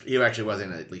he actually was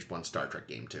in at least one Star Trek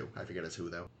game too. I forget who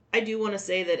though. I do want to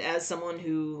say that as someone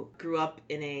who grew up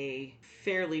in a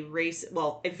very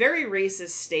racist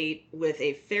state with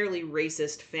a fairly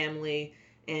racist family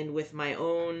and with my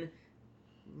own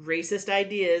racist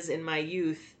ideas in my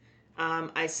youth,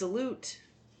 I salute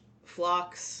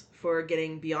Phlox for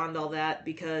getting beyond all that,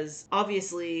 because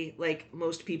obviously, like,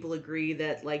 most people agree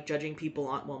that, like, judging people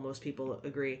on, well, most people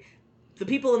agree. The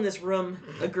people in this room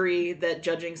agree that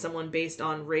judging someone based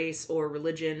on race or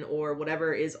religion or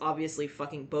whatever is obviously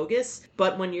fucking bogus.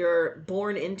 But when you're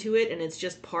born into it and it's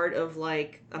just part of,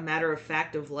 like, a matter of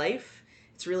fact of life,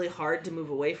 it's really hard to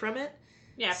move away from it.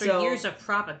 Yeah, after years of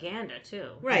propaganda, too.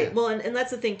 Right. Yeah. Well, and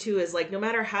that's the thing, too, is, like, no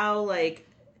matter how, like,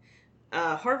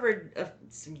 Harvard,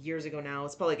 some years ago now,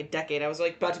 it's probably like a decade, I was,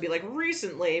 like, about to be, like,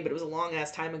 recently, but it was a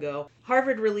long-ass time ago.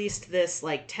 Harvard released this,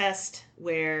 like, test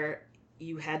where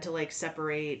you had to, like,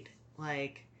 separate,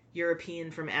 like,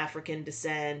 European from African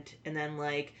descent, and then,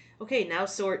 like, okay, now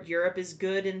sort Europe is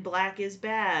good and black is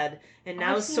bad, and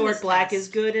now sort black is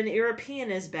good and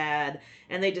European is bad.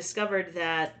 And they discovered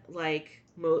that, like,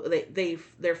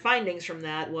 their findings from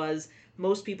that was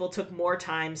most people took more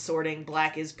time sorting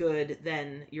black is good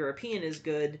than European is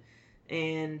good,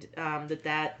 and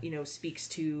that, you know, speaks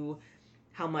to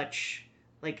how much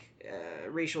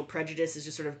racial prejudice is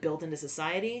just sort of built into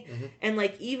society. Mm-hmm. And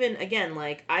like even again,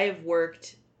 like I have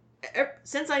worked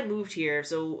since I moved here.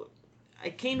 So I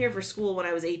came here for school when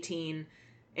I was 18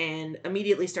 and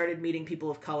immediately started meeting people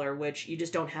of color, which you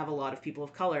just don't have a lot of people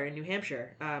of color in New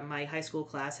Hampshire. My high school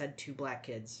class had 2 black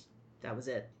kids. That was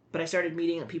it. But I started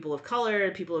meeting people of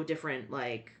color, people of different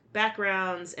like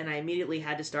backgrounds, and I immediately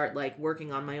had to start like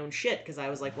working on my own shit because I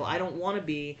was like, well, I don't want to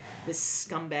be this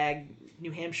scumbag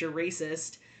New Hampshire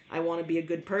racist. I want to be a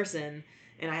good person,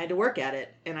 and I had to work at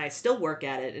it, and I still work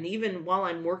at it. And even while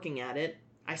I'm working at it,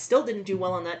 I still didn't do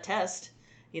well on that test,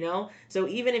 you know? So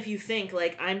even if you think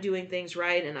like I'm doing things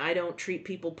right and I don't treat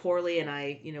people poorly and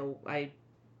I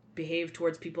behave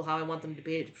towards people how I want them to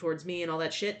behave towards me and all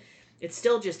that shit, it's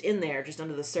still just in there, just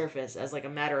under the surface as like a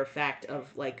matter of fact of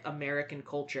like American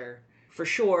culture for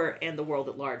sure, and the world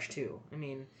at large too. I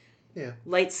mean, yeah,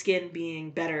 light skin being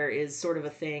better is sort of a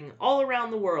thing all around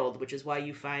the world, which is why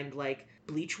you find like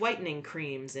bleach whitening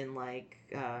creams in like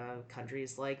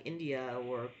countries like India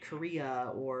or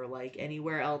Korea or like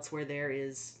anywhere else where there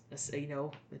is a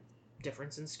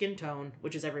difference in skin tone,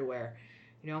 which is everywhere,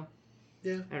 Yeah.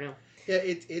 I don't know. Yeah,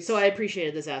 it's so I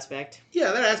appreciated this aspect.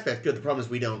 Yeah, that aspect's good. The problem is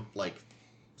we don't like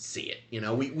see it.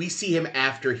 We see him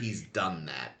after he's done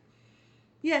that.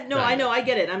 Yeah, no, I know, I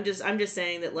get it. I'm just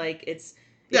saying that like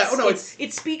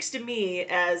it speaks to me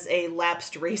as a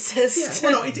lapsed racist. Yeah,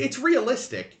 well, no, it's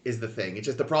realistic is the thing. It's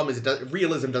just the problem is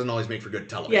realism doesn't always make for good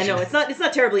television. Yeah, no, it's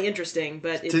not terribly interesting,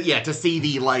 but to see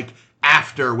the like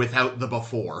after without the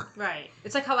before. Right.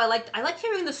 It's like how I liked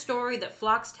hearing the story that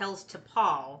Phlox tells to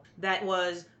Paul that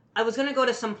was I was going to go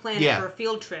to some planet for a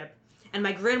field trip. And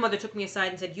my grandmother took me aside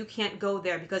and said, you can't go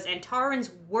there because Antarans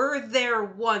were there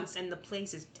once and the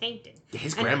place is tainted.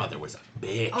 His grandmother was a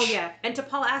bitch. Oh, yeah. And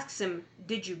T'Pol asks him,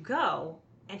 did you go?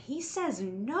 And he says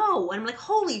no. And I'm like,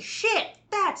 holy shit,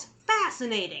 that's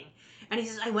fascinating. And he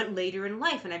says, I went later in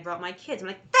life and I brought my kids. I'm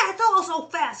like, that's also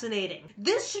fascinating.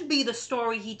 This should be the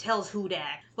story he tells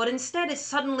Hudak. But instead, it's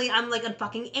suddenly I'm like a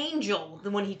fucking angel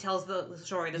when he tells the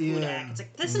story of Hudak. It's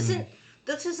like, this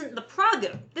isn't the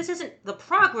progress. This isn't the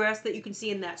progress that you can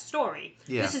see in that story.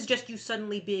 Yeah. This is just you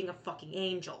suddenly being a fucking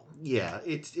angel. Yeah,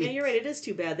 yeah, you're right. It is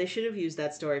too bad. They should have used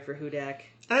that story for Hudak.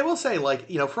 And I will say, like,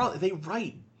 they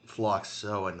write Phlox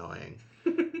so annoying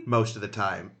most of the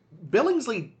time.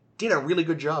 Billingsley did a really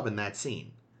good job in that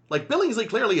scene. Like, Billingsley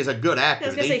clearly is a good actor. I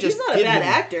was gonna say, he's not a bad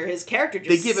actor. His character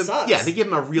just sucks. Yeah, they give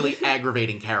him a really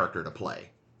aggravating character to play.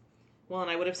 Well,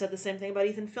 and I would have said the same thing about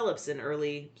Ethan Phillips in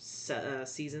early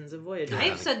seasons of Voyager.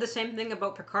 I've said the same thing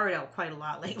about Picardo quite a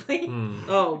lot lately.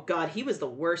 Oh, God, he was the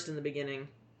worst in the beginning.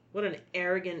 What an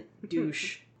arrogant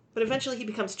douche. But eventually he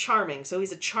becomes charming, so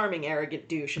he's a charming, arrogant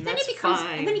douche, and that's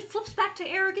fine. And then he flips back to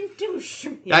arrogant douche.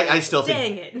 Yeah. I still think...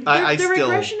 Dang it. The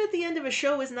regression at the end of a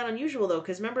show isn't that unusual, though,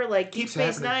 because remember, like, Deep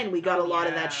Space Nine, we got a lot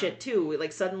of that shit, too.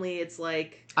 Like, suddenly it's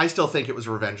like... I still think it was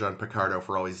revenge on Picardo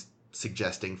for always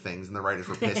suggesting things, and the writers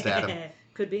were pissed at him.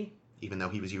 Could be. Even though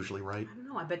he was usually right. I don't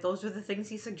know. I bet those were the things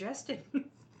he suggested.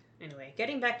 Anyway,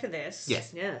 getting back to this.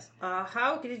 Yes.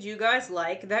 How did you guys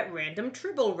like that random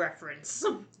Tribble reference?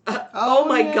 Oh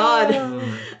my God.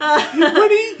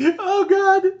 Oh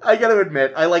God. I gotta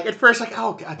admit, I like, at first, like,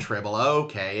 oh God, Tribble,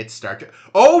 okay, it's Star Trek.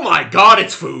 Oh my God,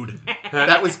 it's food.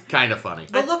 That was kind of funny.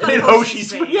 The look and then on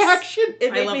Hoshi's reaction.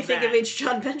 It made me think of H.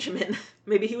 John Benjamin.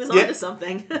 Maybe he was onto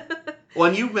something. Well,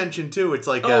 and you mentioned too, it's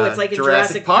like, it's like in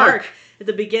Jurassic Park. At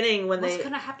the beginning when What's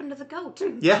gonna happen to the goat?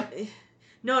 Yeah.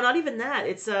 No, not even that.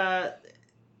 It's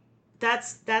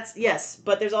that's yes,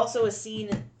 but there's also a scene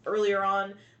earlier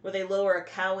on where they lower a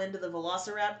cow into the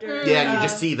Velociraptor. Yeah, and you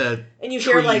just see the and you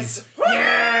trees. hear like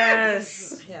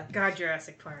yes, yeah. God,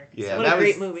 Jurassic Park. Yeah, what a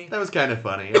great movie. That was kind of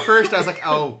funny. At first, I was like,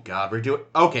 oh God, we're doing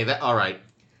okay. That all right.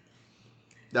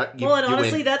 And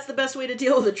honestly, that's the best way to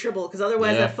deal with a Tribble, because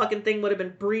otherwise that fucking thing would have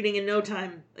been breeding in no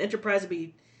time. Enterprise would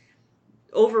be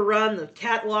overrun. The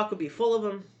catwalk would be full of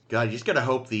them. God, you just gotta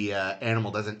hope the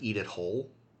animal doesn't eat it whole.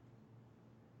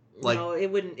 Like, no, it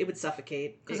wouldn't. It would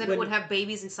suffocate. Because then it would have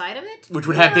babies inside of it? Which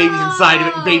would have babies inside of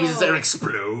it, and babies inside it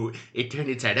explode. It turned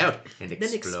inside out and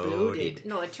exploded.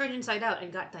 No, it turned inside out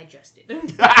and got digested.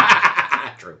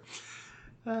 True.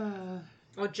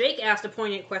 Well, Jake asked a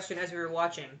poignant question as we were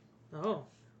watching. Oh.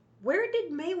 Where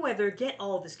did Mayweather get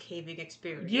all this caving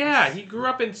experience? Yeah, he grew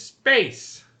up in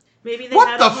space. Maybe they what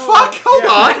had the fuck? Hold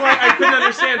on. Like, I couldn't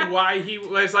understand why he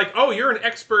was like, oh, you're an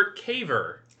expert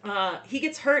caver. He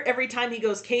gets hurt every time he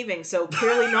goes caving, so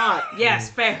clearly not. Yes,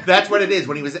 fair. That's what it is.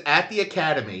 When he was at the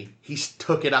academy, he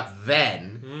took it up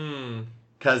then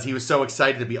because he was so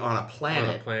excited to be on a planet.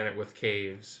 On a planet with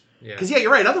caves. Yeah. Because,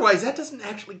 you're right. Otherwise, that doesn't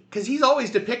actually... Because he's always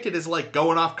depicted as, like,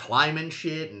 going off climbing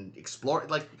shit and exploring...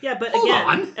 Like, Yeah, but hold again,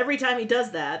 on. every time he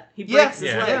does that, he breaks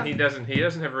his leg. Yeah, he doesn't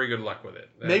have very good luck with it.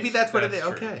 Maybe that's what it is.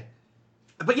 true. Okay.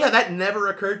 But, that never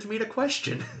occurred to me to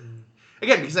question.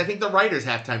 Again, because I think the writers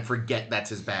half time forget that's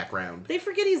his background. They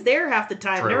forget he's there half the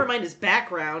time. True. Never mind his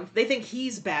background. They think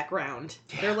he's background.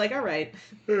 Yeah. They're like, all right.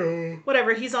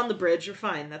 Whatever, he's on the bridge. You're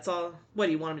fine. That's all. What,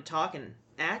 do you want him to talk and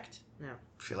act? No.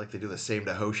 I feel like they do the same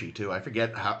to Hoshi, too. I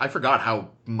forgot how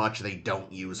much they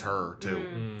don't use her, too.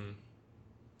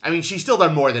 I mean, she's still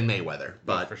done more than Mayweather,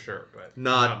 but... for sure, but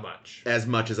not much. As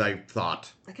much as I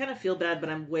thought. I kind of feel bad,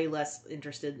 but I'm way less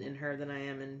interested in her than I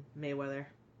am in Mayweather.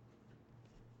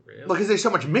 Really? Well, because there's so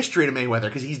much mystery to Mayweather,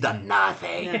 because he's done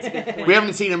nothing. That's a good point. We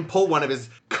haven't seen him pull one of his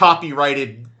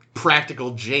copyrighted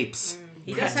practical japes.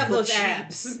 He does have those Practical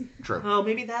abs. True. Oh,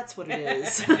 maybe that's what it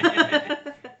is.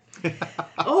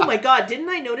 Oh my god, didn't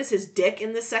I notice his dick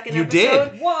in the second You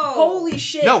episode? did? Whoa. Holy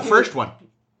shit. No, dude. first one.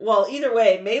 Well, either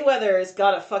way, Mayweather has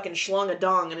got a fucking schlong a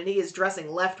dong, and he is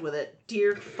dressing left with it.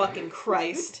 Dear fucking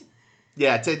Christ.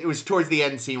 Yeah, it was towards the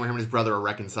end scene where him and his brother were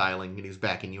reconciling, and he was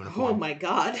back in uniform. Oh my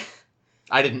god.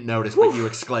 I didn't notice, but you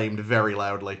exclaimed very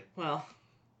loudly. Well.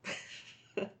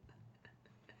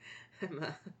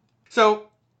 So,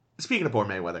 speaking of poor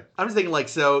Mayweather, I was thinking,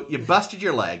 so you busted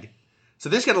your leg, so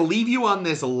this is going to leave you on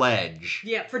this ledge.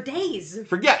 Yeah, for days.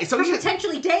 For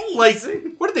Potentially days.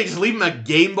 What did they just leave him a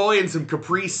Game Boy and some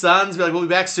Capri Suns? Be like, we'll be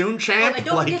back soon, champ? And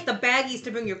don't forget the baggies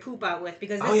to bring your poop out with,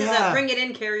 because this is a bring it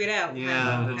in, carry it out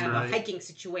kind of a hiking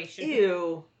situation.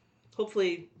 Ew.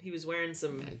 Hopefully he was wearing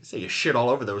some... Say you shit all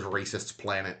over those racists'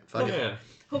 planet. Fuck it.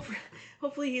 Yeah.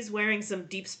 Hopefully he's wearing some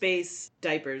deep space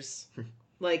diapers.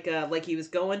 Like he was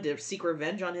going to seek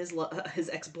revenge on his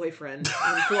ex-boyfriend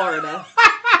in Florida.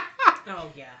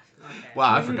 Oh, yeah. Okay.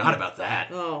 Wow, I forgot about that.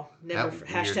 Oh, never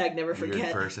never forget.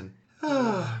 Weird person.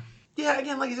 Yeah,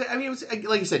 again, like you said, I mean, it was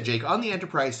like you said, Jake. On the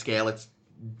Enterprise scale, it's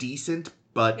decent,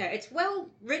 but Yeah, it's well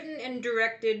written and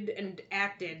directed and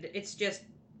acted. It's just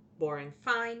Boring.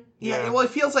 fine. yeah, well,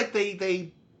 it feels like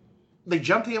they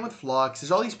jumped the end with Flux. There's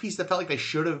all these pieces that felt like they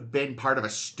should have been part of a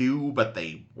stew, but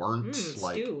they weren't.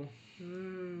 Stew.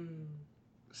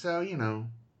 So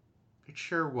it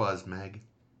sure was, Meg.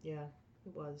 Yeah,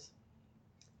 it was.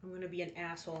 I'm going to be an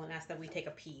asshole and ask that we take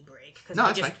a pee break. No,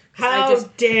 that's fine. How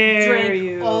dare drank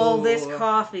you? all this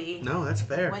coffee. No, that's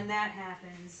fair. When that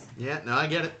happens, Yeah, no, I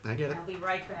get it. I'll be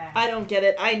right back. I don't get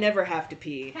it. I never have to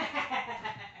pee.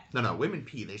 No, women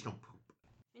pee. They just don't poop.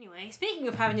 Anyway, speaking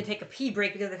of having to take a pee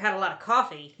break because they've had a lot of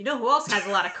coffee, you know who else has a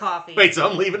lot of coffee? Wait, so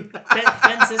I'm leaving?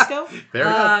 Ben Cisco? Fair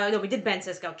enough. No, we did Ben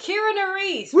Cisco. Kira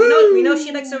Nerys. We know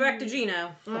she likes a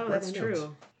rectagino. Oh, that's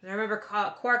true. I remember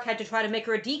Quark had to try to make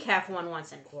her a decaf one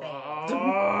once and failed.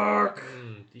 Decaf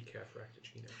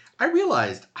frappuccino. I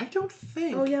realized, I don't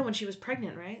think Oh, yeah, when she was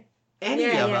pregnant, right? any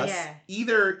of us, yeah.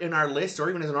 either in our list or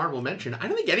even as an honorable mention, I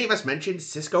don't think any of us mentioned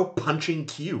Cisco punching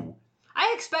Q.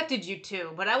 I expected you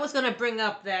to, but I was going to bring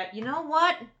up that, you know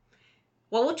what?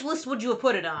 Well, which list would you have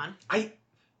put it on?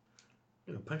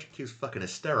 Punching Q's fucking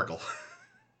hysterical.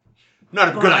 Not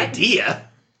a good idea.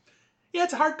 Yeah,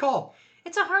 it's a hard call.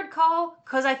 It's a hard call,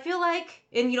 because I feel like,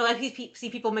 and I see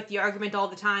people make the argument all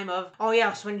the time of, oh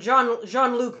yes, when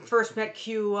Jean-Luc first met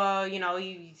Q,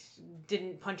 he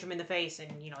didn't punch him in the face,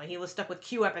 and, he was stuck with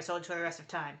Q episodes for the rest of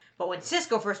time. But when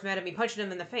Cisco first met him, he punched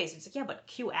him in the face. It's like, yeah, but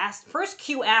Q asked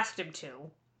him to.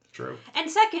 True. And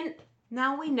second,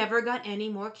 now we never got any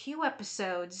more Q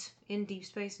episodes in Deep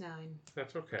Space Nine.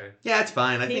 That's okay. Yeah, it's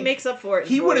fine. I He think makes up for it in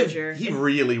he Voyager. He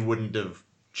really wouldn't have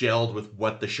gelled with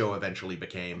what the show eventually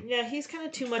became. Yeah, he's kind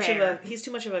of too much Fair. he's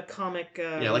too much of a comic.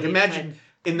 Yeah, like relief imagine type.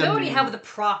 in the We already have the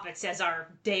prophets as our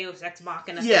Deus Ex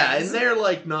Machina. yeah, things. and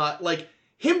they're not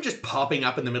him just popping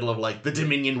up in the middle of the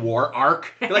Dominion War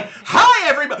arc. You're like, hi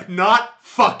everybody, not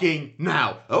fucking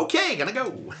now. Okay, gonna go.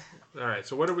 All right,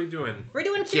 so what are we doing? We're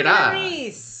doing Kira. Kira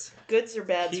Nerys. Goods or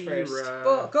bads first?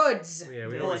 Goods. Yeah,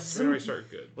 we Goods. always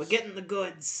start good. We're getting the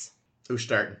goods. Who's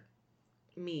starting?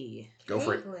 Me. Go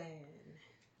for it. Caitlin.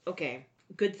 Okay.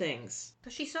 Good things.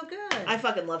 Because she's so good. I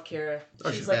fucking love Kira.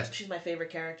 Oh, she's best. she's my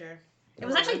favorite character. It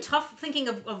was actually tough thinking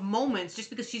of moments just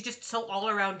because she's just so all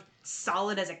around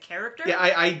solid as a character. Yeah,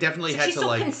 I definitely had she's to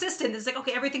so consistent. It's like,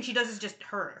 okay, everything she does is just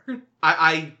her.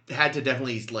 I had to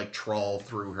definitely trawl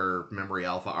through her Memory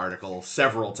Alpha article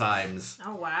several times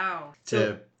Oh, wow.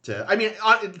 to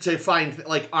find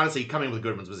honestly coming up with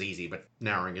good ones was easy, but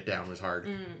narrowing it down was hard.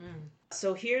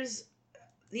 So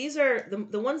these are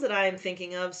the ones that I'm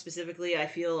thinking of specifically. I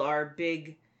feel are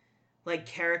big,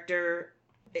 character.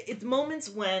 It's moments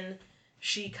when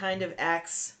she kind of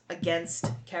acts against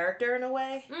character in a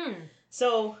way.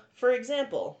 So, for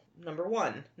example, number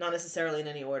 1, not necessarily in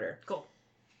any order. Cool.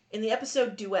 In the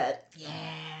episode Duet, Yeah.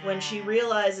 when she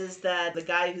realizes that the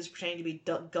guy who's pretending to be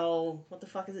Gull, what the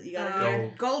fuck is it? You got it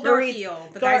here? Goldar Heel.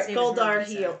 The guy's name Goldar is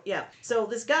Heel. Yeah. So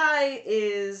this guy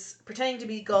is pretending to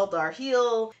be Goldar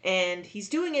Heel, and he's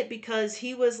doing it because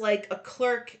he was like a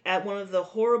clerk at one of the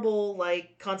horrible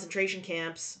like concentration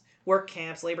camps. Work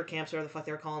camps, labor camps, whatever the fuck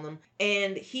they were calling them.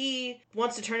 And he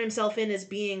wants to turn himself in as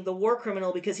being the war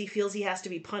criminal because he feels he has to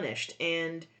be punished.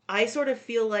 And I sort of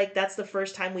feel like that's the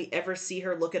first time we ever see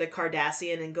her look at a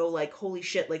Cardassian and go like, holy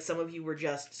shit, like some of you were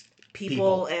just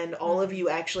people. And all of you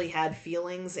actually had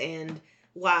feelings and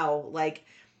wow, like...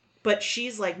 But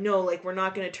she's like, no, like, we're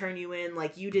not going to turn you in.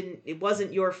 Like, it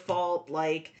wasn't your fault.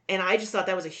 Like, and I just thought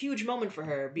that was a huge moment for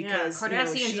her because,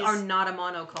 Cardassians are not a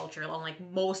monoculture, unlike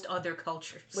most other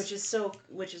cultures. Which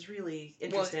is really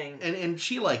interesting. And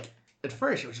she, like, at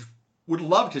first, she would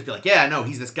love to just be like, yeah, no,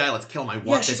 he's this guy, let's kill him, I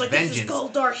want this vengeance. This is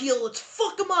Goldar Heel, let's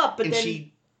fuck him up. But and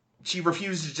then she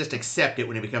refuses to just accept it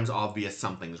when it becomes obvious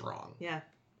something's wrong. Yeah.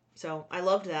 So, I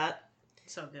loved that.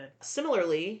 So good.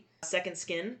 Similarly, Second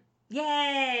Skin...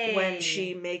 Yay! When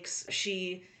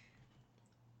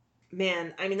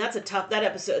man, I mean, that's that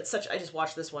episode, I just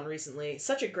watched this one recently,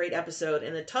 such a great episode,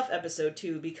 and a tough episode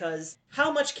too, because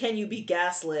how much can you be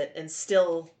gaslit and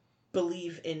still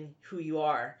believe in who you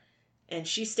are? And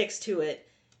she sticks to it.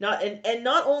 Not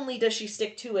only does she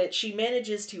stick to it, she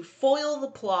manages to foil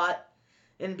the plot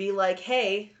and be like,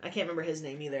 hey, I can't remember his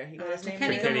name either. You know his name?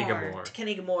 Kenny Gamore.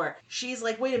 Kenny Gamore. She's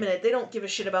like, wait a minute, they don't give a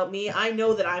shit about me. I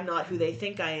know that I'm not who they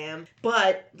think I am.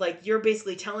 But, like, you're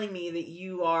basically telling me that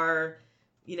you are,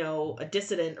 a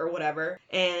dissident or whatever.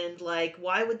 And, like,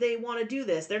 why would they want to do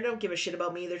this? They don't give a shit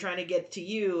about me. They're trying to get to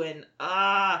you. And,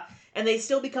 and they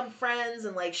still become friends.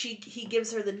 And, like, he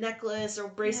gives her the necklace or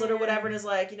bracelet or whatever and is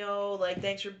like, like,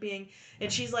 thanks for being...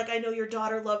 And she's like, I know your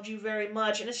daughter loved you very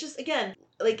much. And it's just, again,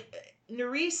 like...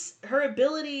 Nerys, her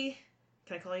ability...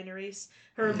 Can I call you Nerys?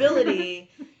 Her ability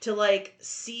to, like,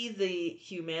 see the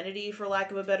humanity, for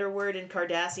lack of a better word, in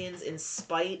Cardassians in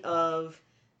spite of,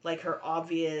 like, her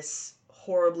obvious,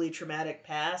 horribly traumatic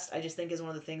past, I just think is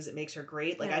one of the things that makes her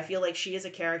great. Like, I feel like she is a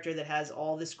character that has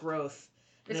all this growth.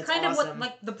 It's kind of what,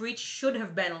 like, the Breach should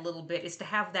have been a little bit, is to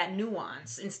have that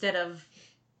nuance instead of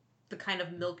the kind of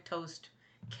milquetoast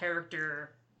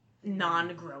character...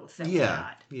 non-growth that we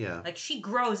got. Yeah. Like, she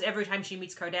grows every time she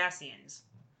meets Cardassians.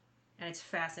 And it's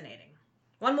fascinating.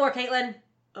 One more, Caitlin.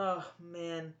 Oh,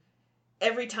 man.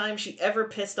 Every time she ever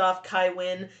pissed off Kai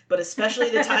Wynn, but especially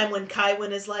the time when Kai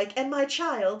Wynn is like, and my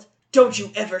child, don't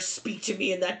you ever speak to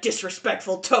me in that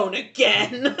disrespectful tone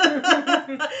again.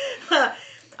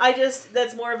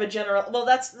 That's more of a general... Well,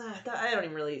 I don't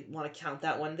even really want to count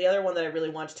that one. The other one that I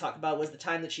really want to talk about was the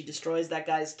time that she destroys that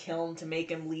guy's kiln to make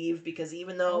him leave, because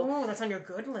even though... Oh, that's on your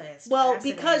good list. Well,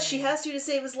 because she has to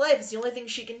save his life. It's the only thing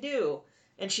she can do.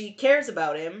 And she cares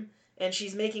about him, and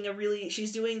she's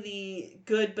she's doing the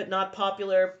good but not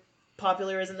popular...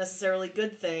 Popular isn't necessarily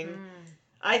good thing.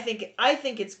 I think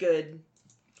it's good.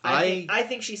 I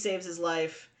think she saves his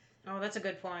life. Oh, that's a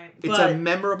good point. It's a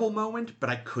memorable moment, but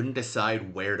I couldn't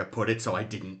decide where to put it, so I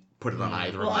didn't put it on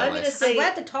either of my lists. I'm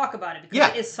glad to talk about it,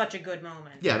 because it is such a good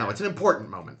moment. Yeah, no, it's an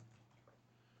important moment.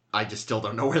 I just still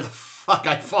don't know where the fuck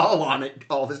I fall on it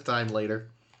all this time later.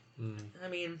 I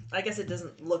mean, I guess it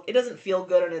doesn't feel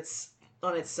good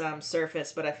on its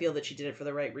surface, but I feel that she did it for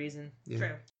the right reason. Yeah.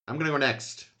 True. I'm gonna go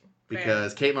next,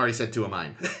 because Caitlin already said two of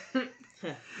mine.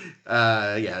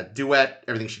 Duet,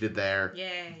 everything she did there.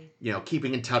 Yay.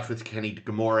 Keeping in touch with Kenny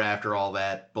Gamora after all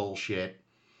that bullshit.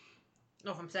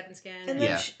 Oh, from Second Skin. And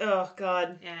then oh,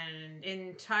 God. And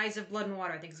in Ties of Blood and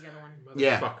Water, I think is the other one.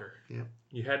 Motherfucker. Yeah.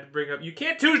 You had to bring up... You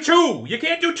can't do two! You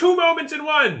can't do two moments in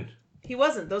one! He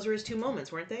wasn't. Those were his two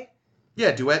moments, weren't they?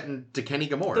 Yeah, Duet and to Kenny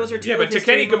Gamora. Those are two. Yeah, but to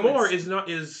Kenny Gamora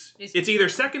moments. it's either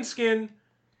Second Skin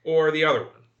or the other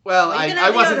one. Well,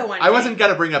 I wasn't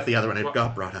gonna bring up the other one. It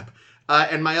got brought up.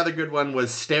 And my other good one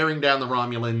was staring down the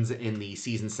Romulans in the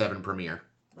season 7 premiere.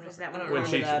 What is that one?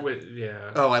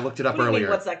 Oh, I looked it up earlier.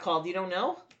 What's that called? You don't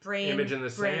know? Image in the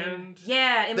Sand.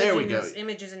 Yeah, there we go.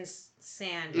 Images in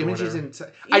sand. Images in.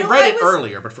 I read it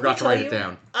earlier, but forgot to write it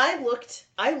down. I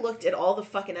looked at all the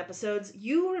fucking episodes.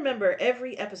 You remember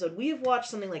every episode. We have watched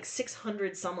something like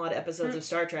 600 some odd episodes of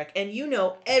Star Trek, and you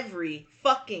know every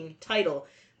fucking title.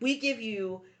 We give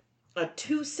you a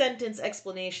 2-sentence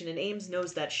explanation, and Ames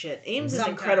knows that shit. Ames is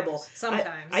incredible.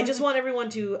 Sometimes. I just want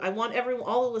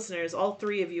all the listeners, all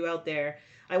 3 of you out there,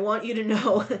 I want you to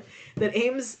know that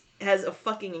Ames has a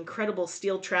fucking incredible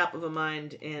steel trap of a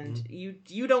mind, and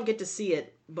you don't get to see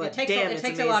it. But it it's takes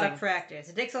amazing. a lot of practice.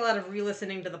 It takes a lot of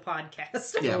re-listening to the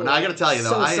podcast. Yeah, but I gotta tell you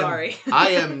though, So sorry.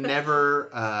 I am never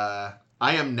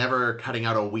cutting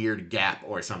out a weird gap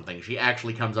or something. She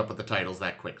actually comes up with the titles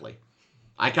that quickly.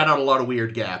 I cut out a lot of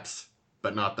weird gaps,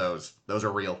 but not those. Those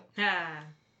are real.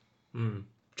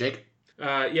 Jake?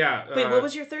 Wait, what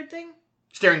was your third thing?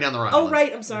 Staring down the Rhine. Oh,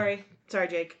 right. I'm sorry. Sorry,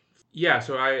 Jake. Yeah,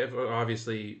 so I have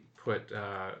obviously put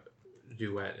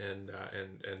Duet and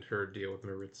her deal with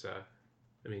Maritza.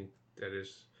 I mean, that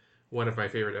is one of my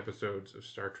favorite episodes of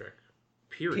Star Trek.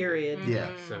 Period. Yeah.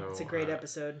 So It's a great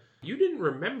episode. You didn't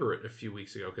remember it a few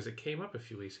weeks ago because it came up a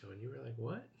few weeks ago, and you were like,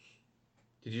 "What?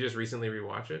 Did you just recently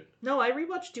rewatch it?" No, I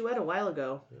rewatched Duet a while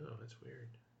ago. Oh, that's weird.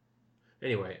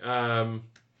 Anyway,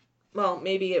 Well,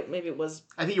 maybe it was.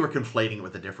 I think you were conflating it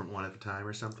with a different one at the time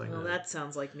or something. Well, that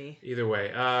sounds like me. either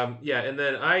way, yeah. And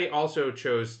then I also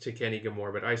chose Tekeni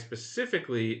Gamor, but I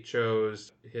specifically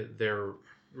chose their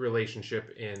relationship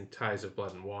in Ties of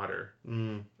Blood and Water.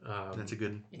 That's a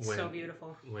good. It's so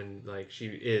beautiful. When like she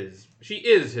is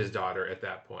his daughter at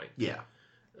that point. Yeah.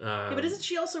 Yeah, but isn't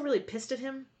she also really pissed at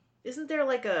him? Isn't there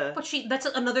like a... But that's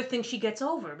another thing she gets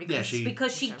over because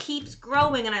she keeps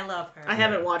growing, and I love her. I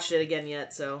haven't watched it again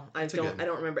yet, so I That's don't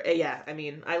remember. Yeah, I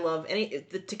mean, I love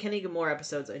the Tekeni Gamor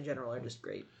episodes in general are just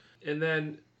great. And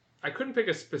then I couldn't pick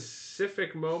a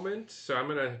specific moment, so I'm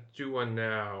gonna do one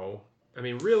now. I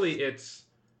mean, really, it's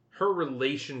her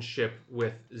relationship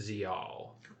with Zial.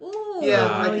 Ooh, Yeah,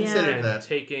 I considered and that.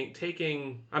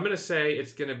 Taking. I'm gonna say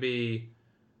it's gonna be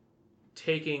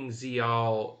taking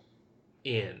Zial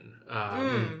in.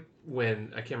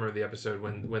 When I can't remember the episode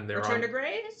when they're Return on to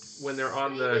Grace? when they're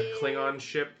on the Klingon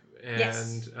ship and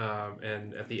Yes.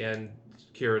 And at the end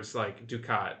Kira's like,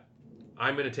 Dukat,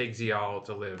 I'm gonna take Zial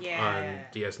to live on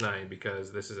DS9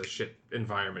 because this is a shit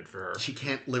environment for her. She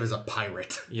can't live as a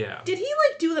pirate. Yeah. Did he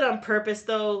do that on purpose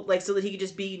though, so that he could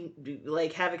just be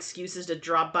have excuses to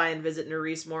drop by and visit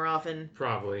Nerys more often?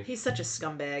 Probably. He's such a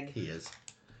scumbag. He is.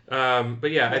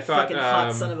 But yeah, I thought fucking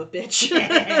hot son of a bitch.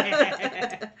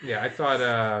 yeah, I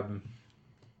thought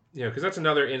because that's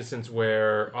another instance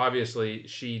where obviously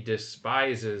she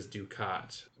despises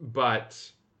Dukat, but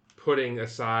putting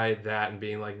aside that and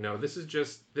being like, no, this is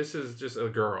just a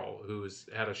girl who's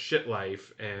had a shit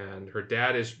life and her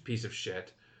dad is a piece of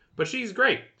shit, but she's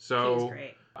great. So She's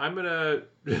great.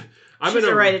 She's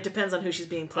alright. It depends on who she's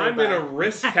being played by. I'm gonna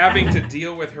risk having to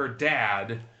deal with her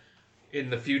dad in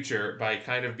the future by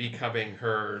kind of becoming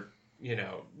her,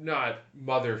 not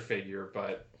mother figure,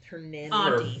 but her nanny.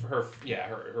 Auntie. her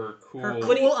cool. Her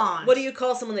What aunt. do you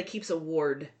call someone that keeps a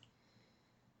ward?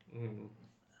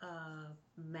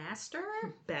 Master?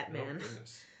 Batman. Oh,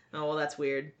 goodness. Oh, well, that's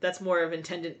weird. That's more of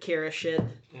Intendant Kira shit.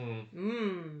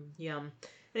 Yum.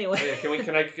 Anyway. Oh, yeah,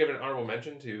 can I give an honorable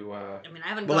mention to? I mean, I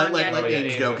haven't Well, gone let yet.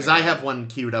 Ames go because I have one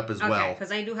queued up as well. because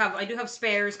I do have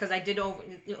spares because I did over.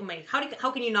 I mean,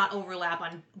 how can you not overlap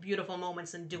on beautiful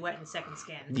moments in Duet and Second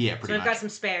Skin? Yeah, So pretty I've much. got some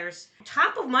spares.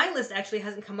 Top of my list actually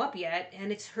hasn't come up yet,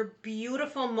 and it's her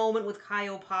beautiful moment with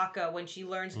Kaiopaka when she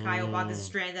learns Kaiopaka's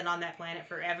stranded on that planet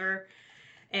forever.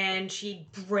 And she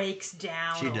breaks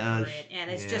down She over does. it.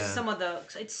 And it's Yeah.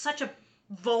 just it's such a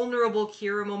vulnerable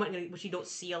Kira moment, which you don't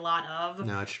see a lot of.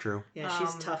 No, it's true. Yeah,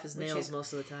 she's tough as which nails is-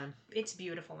 most of the time. It's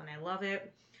beautiful, and I love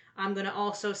it. I'm going to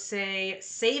also say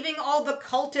saving all the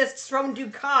cultists from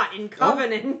Dukat in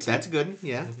Covenant. That's good.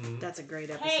 Yeah. That's a great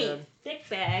Hey, episode. thick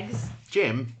bags,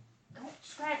 Jim. don't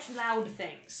scratch loud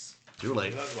things. Too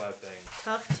late. That's a lot of things.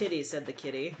 Tough titty, said the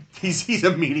kitty. He's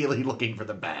immediately looking for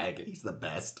the bag. He's the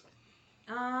best.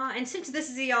 And since this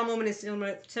Zial moment is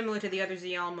similar to the other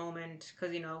Zial moment,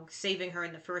 because, saving her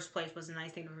in the first place was a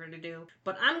nice thing for her to do,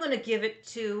 but I'm going to give it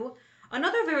to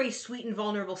another very sweet and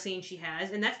vulnerable scene she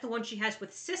has, and that's the one she has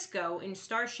with Cisco in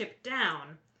Starship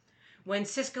Down. When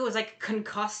Cisco is,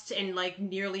 concussed and,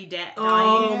 nearly dying.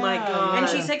 Oh my god. And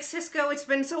she's like, Cisco, it's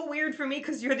been so weird for me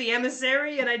because you're the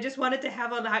emissary, and I just wanted to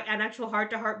have an actual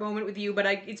heart-to-heart moment with you, but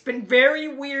it's been very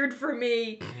weird for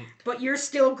me, but you're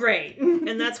still great.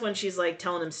 And that's when she's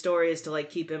telling him stories to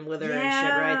keep him with her and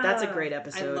shit, right? That's a great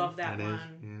episode. I love that That one. is.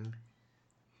 Yeah.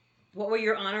 What were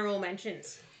your honorable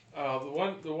mentions?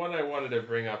 The one I wanted to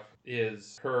bring up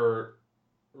is her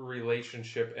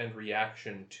relationship and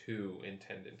reaction to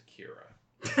Intendant Kira.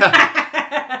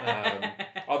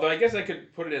 Although I guess I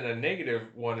could put it in a negative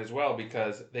one as well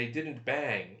because they didn't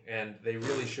bang and they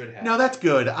really should have. No, that's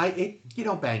good. You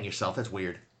don't bang yourself. That's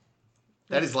weird.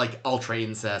 That is ultra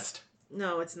incest.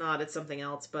 No, it's not. It's something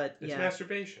else, but It's yeah.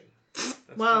 masturbation. That's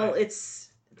Well, fine.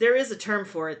 there is a term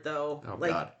for it though. Oh,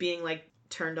 God. Being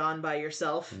turned on by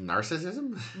yourself.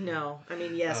 Narcissism? No, I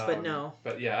mean yes, but no.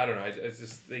 But yeah, I don't know. It's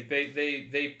just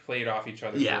they played off each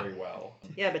other very well.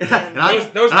 Yeah, but damn,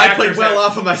 I played well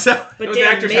off of myself. But those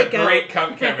damn, actors have great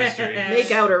chemistry. Make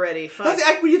out already. Fuck.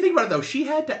 When you think about it, though, she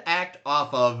had to act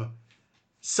off of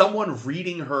someone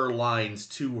reading her lines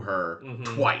to her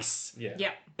twice.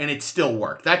 Yeah. And it still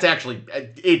worked. That's actually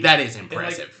that is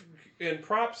impressive. And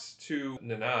props to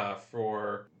Nana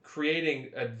for creating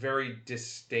a very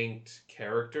distinct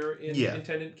character in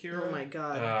Intendant Kira. Oh my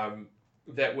god.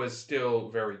 That was still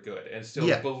very good and still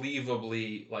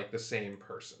believably like the same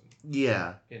person.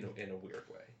 Yeah. In a weird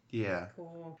way. Yeah.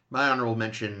 Cool. My honorable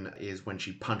mention is when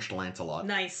she punched Lancelot.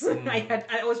 Nice.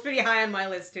 I was pretty high on my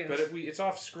list too. But it's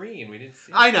off screen. We didn't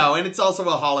see it. I know, and it's also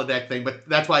a holodeck thing, but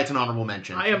that's why it's an honorable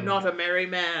mention. I am not a merry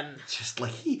man. It's just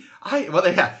like I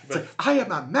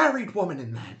am a married woman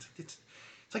in that. It's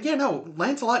like, yeah, no,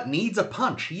 Lancelot needs a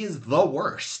punch. He is the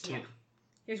worst. Yeah.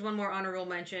 Here's one more honorable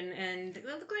mention, and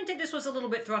granted this was a little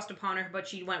bit thrust upon her, but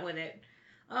she went with it.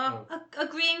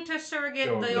 Agreeing to surrogate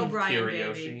the O'Brien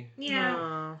baby.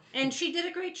 Yeah. And she did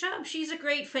a great job. She's a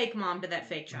great fake mom to that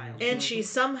fake child. And she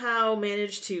somehow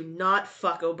managed to not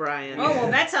fuck O'Brien. Oh,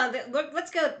 well, that sounds...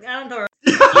 Let's go down to her.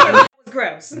 That was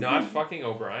gross. Not fucking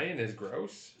O'Brien is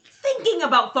gross? Thinking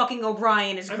about fucking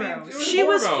O'Brien is gross. She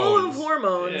was full of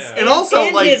hormones. Yeah. And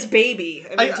also, like, his baby.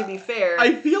 I mean, to be fair.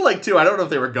 I feel like, too, I don't know if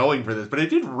they were going for this, but it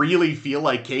did really feel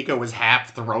like Keiko was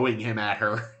half throwing him at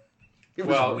her. It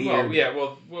was weird.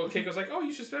 Well, Keiko's like, oh,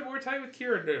 you should spend more time with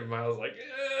Kira. And Miles like,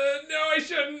 no, I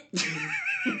shouldn't.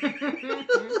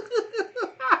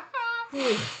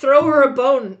 Throw her a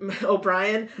bone,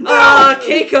 O'Brien.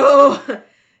 Keiko.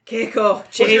 Keiko,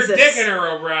 Jesus. Put your dick in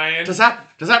her, O'Brien. Does that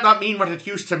not mean what it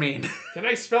used to mean? Can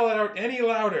I spell it out any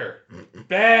louder?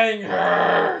 Bang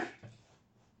her.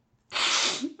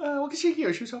 Well, because she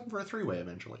was hoping for a three-way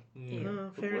eventually.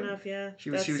 Fair enough, yeah.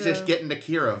 She was just getting to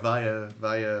Kira via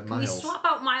Miles. Can we swap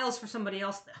out Miles for somebody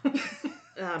else, though? Me.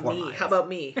 Miles. How about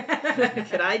me?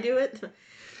 Could I do it?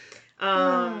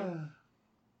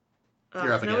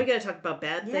 You're up now again. we gotta talk about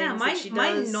bad things. Yeah, that she does.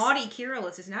 my naughty Kira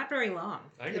list is not very long.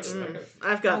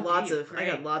 I've got lots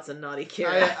of naughty Kira.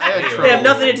 I had trouble. They have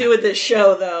nothing to do with this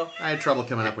show, though. I had trouble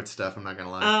coming up with stuff. I'm not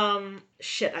gonna lie.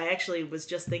 Shit. I actually was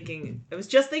just thinking. I was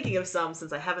just thinking of some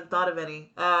since I haven't thought of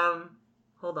any.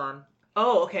 Hold on.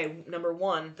 Oh, okay. Number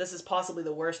one, this is possibly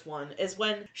the worst one, is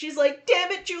when she's like,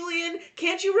 "Damn it, Julian!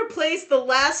 Can't you replace the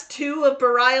last two of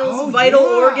Barial's vital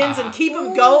organs and keep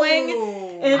him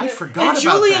going?" And, I forgot and about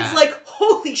Julian's that. like,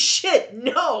 "Holy shit,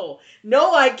 no,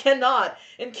 I cannot."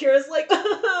 And Kira's like,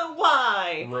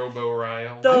 "Why?"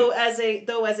 Robo-Ryle. Though as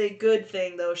a good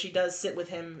thing, though, she does sit with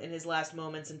him in his last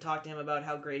moments and talk to him about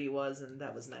how great he was, and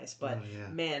that was nice. But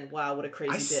man, wow, what a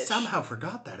crazy bitch! I somehow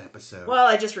forgot that episode. Well,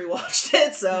 I just rewatched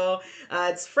it, so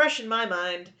it's fresh in my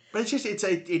mind. But it's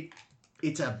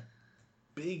a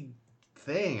big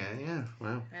thing. Yeah,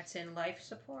 well. That's in life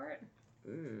support. I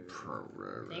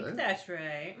think that's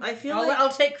right. I feel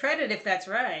I'll take credit if that's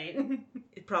right.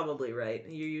 Probably right.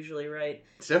 You're usually right.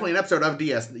 It's definitely an episode of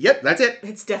DS. Yep, that's it.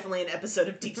 It's definitely an episode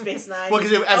of Deep Space Nine. Well,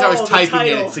 because as I was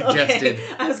typing it suggested.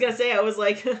 Okay. I was gonna say, I was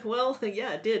like, well,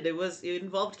 yeah, it did. It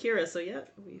involved Kira, so yeah,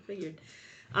 we figured.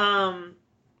 What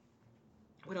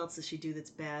else does she do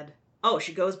that's bad? Oh,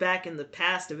 she goes back in the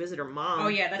past to visit her mom. Oh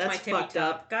yeah, that's my tippy fucked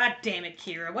top. up. God damn it,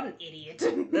 Kira, what an idiot.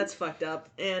 That's fucked up.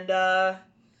 And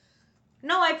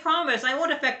no, I promise, I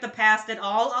won't affect the past at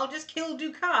all. I'll just kill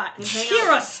Ducat.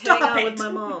 Kira, stop hang out it! with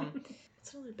my mom.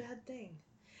 That's another bad thing.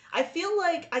 I feel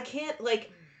like I can't,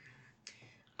 like...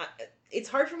 it's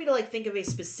hard for me to, like, think of a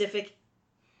specific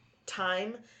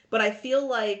time, but I feel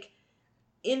like,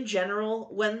 in general,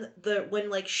 when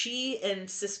like, she and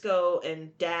Cisco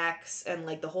and Dax and,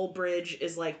 like, the whole bridge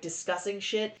is, like, discussing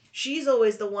shit, she's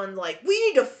always the one, like, we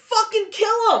need to fucking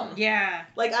kill him! Yeah.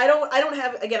 Like, I don't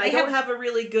have a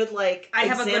really good, like, I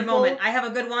have a good moment. I have a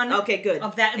good one. Okay, good.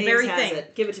 Of that Ames very has thing.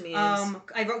 It. Give it to me, Ames.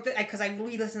 I wrote that because I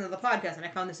re-listened to the podcast and I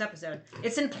found this episode.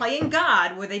 It's in Playing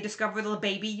God where they discover the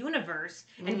baby universe.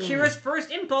 And Kira's first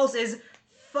impulse is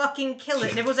fucking kill it.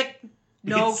 And everyone's like,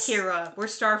 no, Kira, we're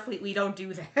Starfleet, we don't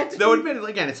do that. Though,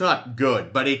 admittedly, again, it's not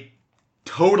good, but it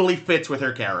totally fits with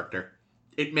her character.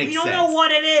 It makes sense. We don't know what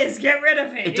it is. Get rid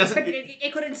of it. It doesn't.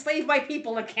 It could enslave my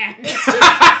people again.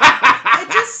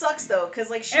 It just sucks though, because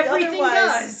like she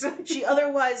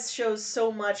otherwise shows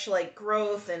so much like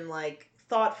growth and like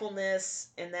thoughtfulness,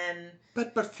 and then.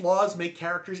 But flaws make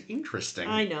characters interesting.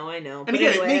 I know. And But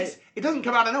again, anyway, it doesn't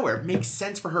come out of nowhere. It makes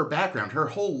sense for her background. Her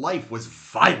whole life was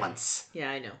violence.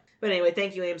 Yeah, I know. But anyway,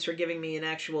 thank you, Ames, for giving me an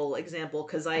actual example,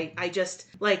 because I just,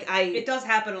 like, It does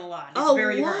happen a lot. It's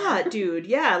very hard. dude.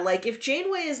 Yeah, like, if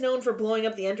Janeway is known for blowing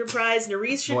up the Enterprise,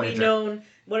 Nerys should be known...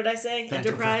 What did I say?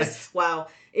 Enterprise? Wow.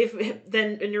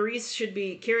 Then Nerys should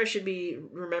be... Kira should be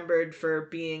remembered for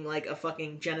being, like, a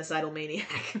fucking genocidal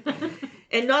maniac.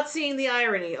 And not seeing the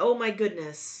irony. Oh, my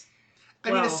goodness.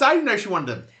 I mean, aside from that, she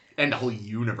wanted to end the whole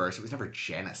universe. It was never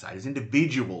genocide. It was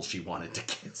individuals she wanted to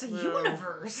kill. It's a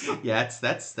universe. Yeah,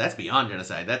 that's beyond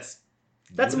genocide.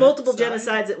 That's multiple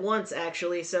genocides at once,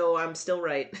 actually, so I'm still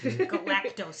right.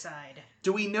 Galactocide.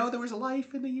 Do we know there was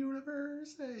life in the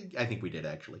universe? I think we did,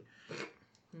 actually.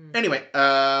 Anyway,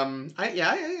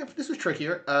 this was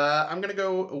trickier. I'm going to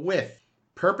go with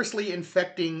purposely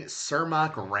infecting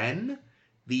Cermak Ren,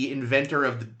 the inventor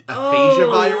of the aphasia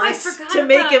virus. I forgot to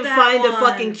make about him that find one. a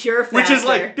fucking cure faster. Which is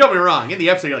like, don't be wrong, in the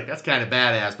episode you're like, that's kind of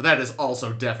badass, but that is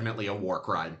also definitely a war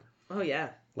crime. Oh, yeah.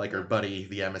 Like her buddy,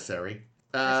 the emissary.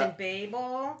 That's in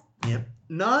Babel. Yep.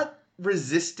 Not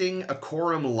resisting a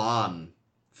Coram Lan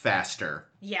faster.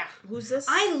 Yeah. Who's this?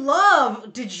 I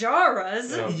love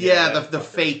Dejara's. Oh, Yeah, the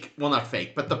fake, well, not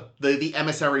fake, but the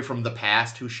emissary from the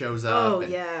past who shows up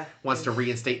and wants to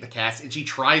reinstate the cast, and she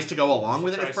tries to go along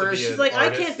with it at first. She's like,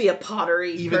 artist. I can't be a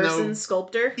pottery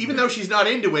sculptor. Even though she's not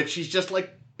into it, she's just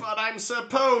like, but I'm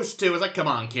supposed to. It's like, come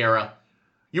on, Kira.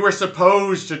 You were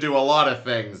supposed to do a lot of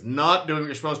things. Not doing what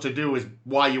you're supposed to do is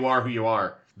why you are who you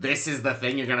are. This is the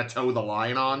thing you're going to toe the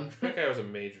line on? That guy was a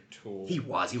major tool. He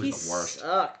was the worst.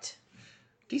 Sucked.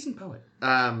 Decent poet.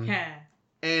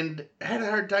 And had a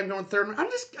hard time going third. I'm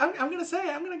going to say,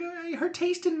 I'm going to go, her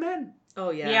taste in men.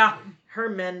 Oh, yeah. Yeah. Her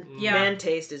man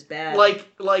taste is bad.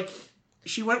 Like,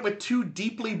 she went with two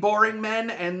deeply boring men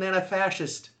and then a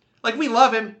fascist. Like, we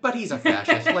love him, but he's a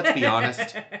fascist, let's be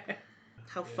honest.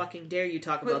 How fucking dare you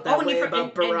talk about that way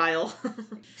about Bareil.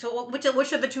 So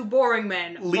which are the two boring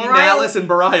men? Lenalis and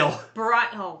Bareil.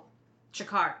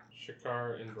 Shakar.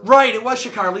 Shakar and Bareil. Right, it was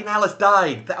Shakar. Lenalis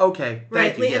died. Okay,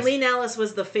 right. Thank you, And Lenalis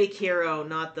was the fake hero,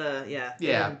 not the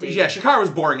Yeah, Shakar was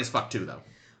boring as fuck too, though.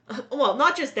 Well,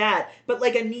 not just that, but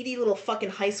like a needy little fucking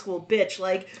high school bitch.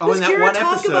 Like, in does that Kira one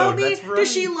talk episode, about me? that's right.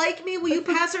 Does she like me? Will you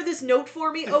pass her this note for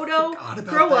me, Odo? About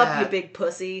Grow that. up, you big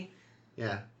pussy.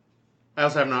 Yeah. I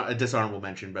also have not a dishonorable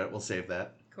mention, but we'll save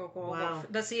that. Cool. Wow.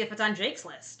 Let's see if it's on Jake's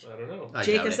list. I don't know.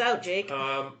 Jake us out, Jake.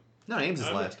 No, Ames is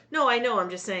last. No, I know. I'm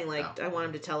just saying, like, I want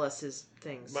him to tell us his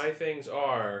things. My things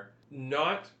are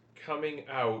not coming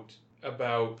out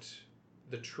about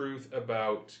the truth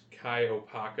about Kai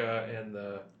Opaka and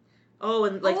the... Oh,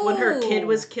 and like when her kid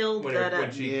was killed,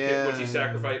 when she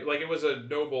sacrificed, like it was a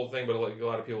noble thing, but like a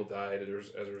lot of people died as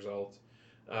a result.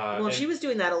 Well, she was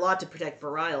doing that a lot to protect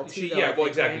Bareil too.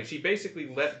 Exactly. Right? She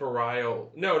basically let Bareil.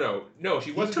 No,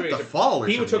 she wasn't doing the fall.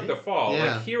 He took the fall.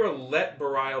 Yeah. Like Kira let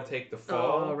Bareil take the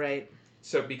fall. Oh, right.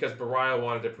 So because Bareil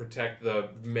wanted to protect the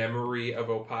memory of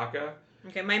Opaka.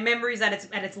 Okay, my memory's at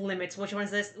its limits. Which one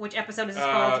is this? Which episode is this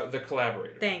called? The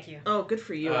Collaborator. Thank you. Oh, good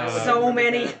for you. So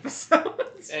many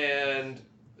episodes. And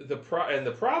the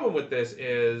problem with this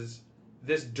is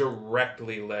this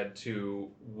directly led to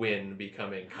Wynn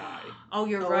becoming Kai. Oh,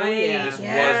 you're right. Yeah. This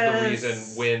was the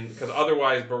reason Wynn, because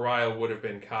otherwise Bareil would have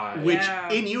been Kai. Which,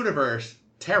 in universe,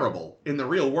 terrible. In the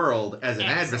real world, as an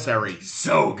adversary,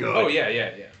 so good. Oh, yeah.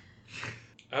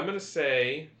 I'm going to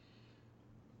say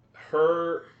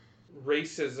her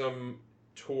racism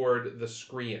toward the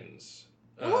Skreans.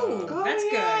 Ooh, that's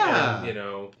good. yeah. You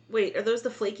know. Wait, are those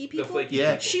the flaky people? The flaky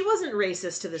Yeah. people. She wasn't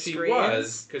racist to the She Skreans.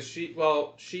 was, because She...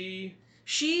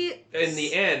 in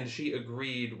the end, she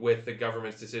agreed with the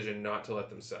government's decision not to let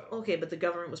them settle. Okay, but the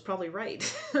government was probably right.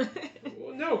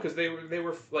 Well, no, because they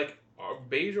were like,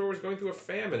 Bajor was going through a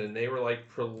famine, and they were like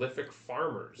prolific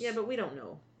farmers. Yeah, but we don't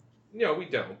know. No, we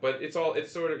don't. But it's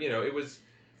sort of, it was...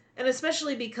 And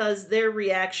especially because their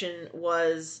reaction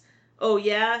was, oh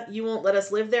yeah, you won't let us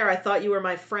live there? I thought you were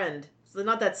my friend. So they're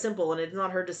not that simple, and it's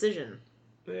not her decision.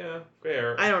 Yeah,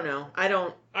 fair. I don't know. I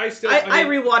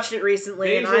rewatched it recently,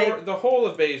 Bajor, and the whole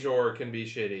of Bajor can be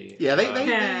shitty. Yeah, but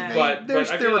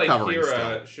I feel like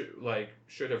Kira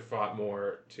should have fought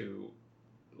more to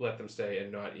let them stay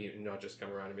and not just come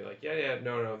around and be like, yeah,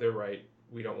 no, they're right.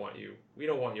 We don't want you. We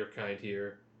don't want your kind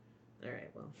here. All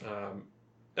right, well.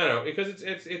 I don't know, because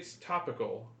it's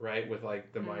topical, right, with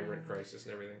like the migrant crisis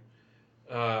and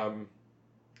everything.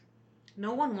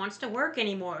 No one wants to work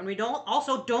anymore, and we don't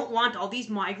want all these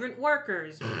migrant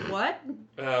workers. What?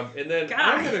 And then Guys.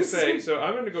 I'm going to say, so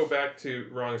I'm going to go back to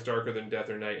Wrong is Darker Than Death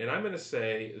or Night, and I'm going to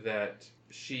say that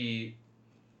she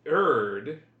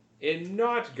erred in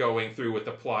not going through with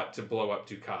the plot to blow up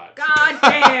Dukat. God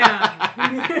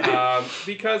damn!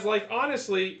 Because, like,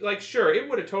 honestly, like, sure, it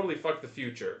would have totally fucked the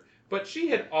future. but she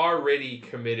had already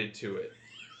committed to it.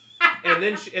 And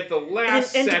then at the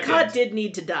last and second... Ducat did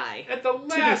need to die. At the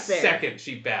last second,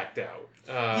 she backed out.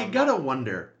 You gotta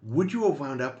wonder, would you have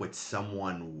wound up with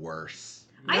someone worse?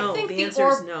 No, I think the answer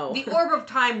is no. the Orb of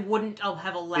Time wouldn't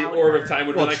have allowed The Orb her. of Time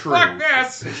would have been like, true. fuck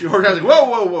this! She was like,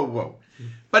 whoa.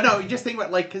 But no, you just think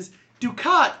about, like, because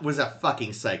Ducat was a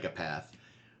fucking psychopath.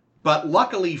 But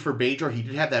luckily for Bajor, he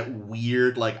did have that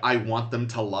weird, like, I want them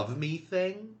to love me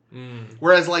thing.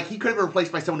 Whereas, like, he could have been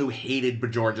replaced by someone who hated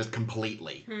Bajor just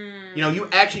completely. You know, you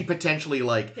actually potentially,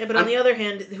 like... Yeah, but on the other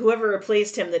hand, whoever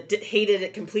replaced him that hated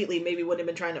it completely maybe wouldn't have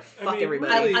been trying to fuck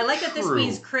everybody. really I like that this true.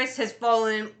 means Chris has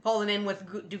fallen in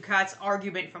with Ducat's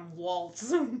argument from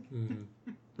Waltz.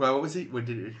 Well, what was he? What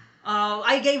did it...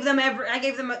 I gave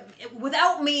them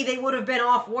without me, they would have been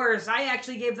off worse. I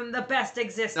actually gave them the best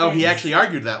existence. Oh, he actually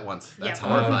argued that once. That's Yeah.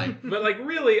 horrifying. But, like,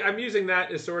 really, I'm using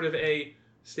that as sort of a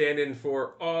stand-in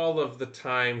for all of the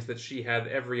times that she had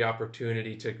every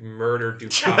opportunity to murder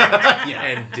Ducat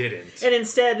and didn't. And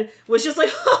instead was just like,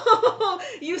 oh,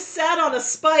 you sat on a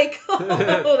spike.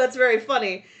 Oh, that's very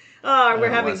funny. Oh, we're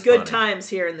That having was good funny. times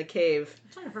here in the cave.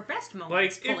 It's one of her best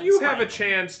moments. Like, if pulling you have a Spike.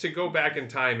 chance to go back in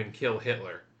time and kill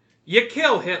Hitler, you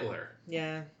kill Hitler.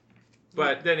 Yeah.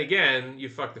 But then again, you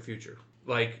fuck the future.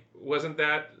 Like, wasn't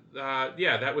that...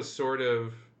 that was sort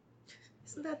of...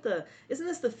 Isn't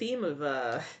this the theme of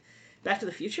Back to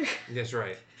the Future? That's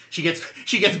right. She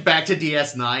gets back to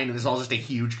DS9, and there's all just a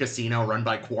huge casino run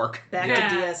by Quark. Back Yeah.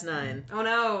 to DS9. Oh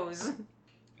no.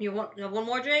 You want one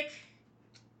more, Jake?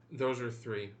 Those are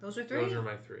three. Those are three? Those are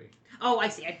my three. Oh, I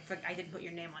see. I didn't put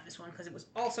your name on this one because it was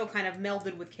also kind of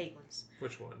melded with Caitlin's.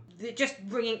 Which one? Just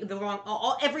bringing the wrong...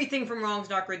 everything from Wrong's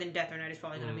Darker Than Death or Night is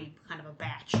probably going to be kind of a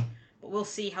batch. But we'll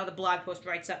see how the blog post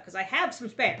writes up because I have some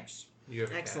spares. You have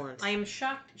a cat. Excellent. I am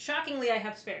shocked. Shockingly, I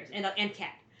have spares. And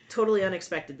Cat. Totally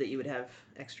unexpected that you would have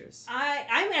extras.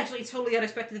 I'm actually totally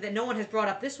unexpected that no one has brought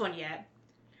up this one yet.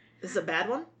 This is a bad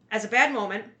one? As a bad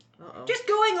moment. Uh-oh. Just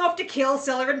going off to kill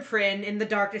Sullivan Prynne in The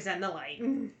Darkness and the Light.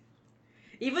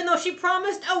 Even though she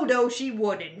promised Odo she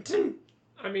wouldn't.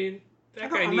 I mean, I that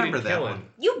don't guy remember needed that killing. one.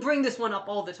 You bring this one up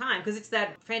all the time because it's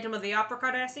that Phantom of the Opera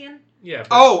Cardassian. Yeah. But,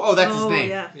 Oh, that's his name.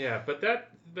 Yeah. Yeah, but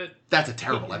That's a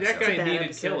terrible that episode. guy It's a bad needed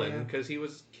episode, killing yeah. because he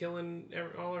was killing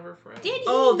all of her friends. Did he?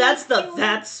 Oh, that's the kill-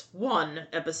 That's One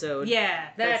episode. Yeah,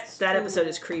 That episode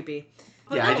is creepy.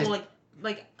 But Yeah, no,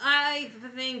 I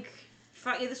think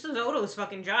this was Odo's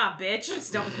fucking job, bitch.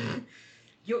 Just don't.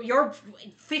 You're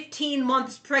 15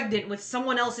 months pregnant with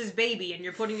someone else's baby, and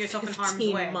you're putting yourself in harm's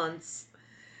 15 way. months.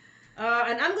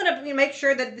 And I'm gonna make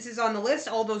sure that this is on the list.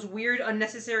 All those weird,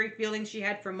 unnecessary feelings she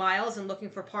had for Miles and looking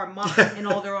for Parmont in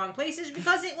all the wrong places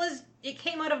because it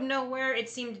came out of nowhere. It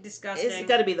seemed disgusting. It's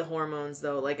got to be the hormones,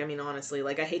 though. Like, I mean, honestly,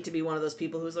 like, I hate to be one of those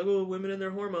people who's like, oh, women and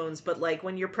their hormones. But, like,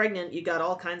 when you're pregnant, you got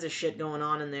all kinds of shit going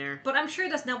on in there. But I'm sure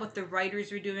that's not what the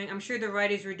writers were doing. I'm sure the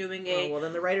writers were doing Oh, well,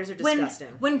 then the writers are disgusting.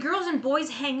 When girls and boys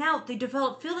hang out, they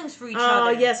develop feelings for each Oh,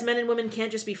 other. yes, men and women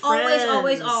can't just be friends.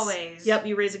 Always. Yep,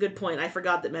 you raise a good point. I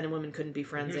forgot that men and women couldn't be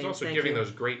friends. He was Ames. also Thank giving you. those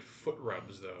great foot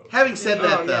rubs, though. Having said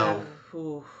that, Oh, though, yeah.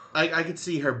 Ooh. I could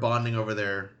see her bonding over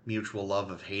their mutual love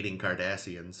of hating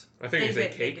Cardassians. I think you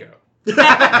said They Keiko.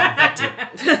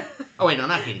 Oh, wait, no,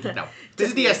 not hating. No. This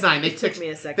is DS9. It took me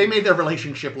a second. They made their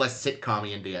relationship less sitcom-y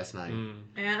in DS9.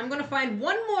 And I'm going to find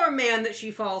one more man that she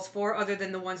falls for, other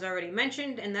than the ones already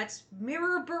mentioned, and that's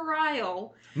Mirror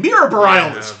Bareil. Mirror Bareil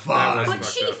Yeah, was that fun. was- But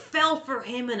fucked she up. fell for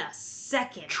him in a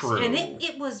second. True. And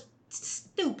it was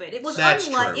stupid. It was That's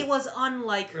unlike true. It was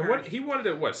unlike her. And what he wanted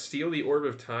to steal the orb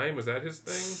of time? Was that his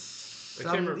thing? I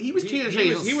can't remember. He was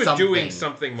he was doing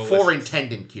something malicious. for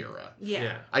Intendant Kira.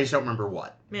 Yeah. I just don't remember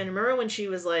what. Man, remember when she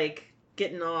was, like,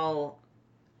 getting all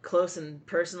close and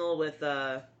personal with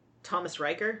Thomas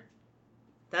Riker?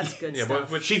 That's good Yeah,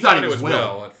 stuff. but She she thought thought it it was was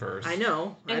Will. Will at first. I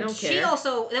know. I And don't she care.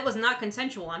 also, that was not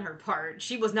consensual on her part.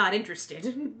 She was not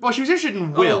interested. Well, she was interested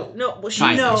in Will. Oh, no, well, she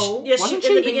Kinda. no. Yes, Wasn't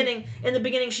in the she? beginning. In the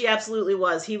beginning, she absolutely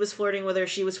was. He was flirting with her.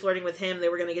 She was flirting with him. They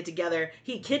were going to get together.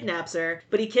 He kidnaps her,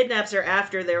 but he kidnaps her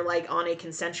after they're like on a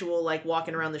consensual, like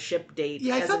walking around the ship date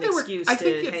Yeah, I as thought an they were. excuse I to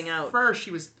think hang at out. first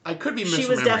she was. I could be misremembering. She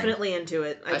was definitely into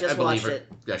it. I just believe watched her. it.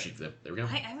 Yeah, there we go.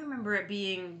 I remember it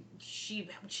being she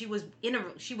was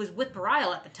with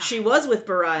Bareil at the time. She was with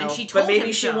Bareil, And she but told maybe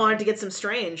him she so. wanted to get some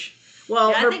strange. Well,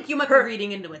 Yeah, her, I think you might her, be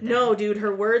reading into it. Then. No, dude,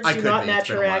 her words I do could not be. It's match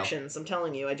been her a while. actions. I'm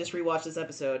telling you. I just rewatched this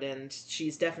episode, and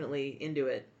she's definitely into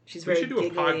it. She's We very should do a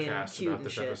giggly and podcast cute about and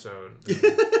this shit.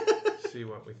 episode. See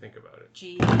what we think about it.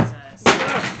 Jesus.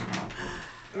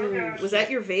 Ooh, was that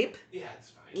your vape? Yeah,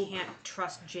 it's fine. Can't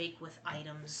trust Jake with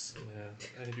items.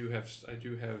 Yeah, I do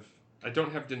have I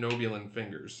don't have denobulan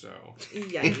fingers, so.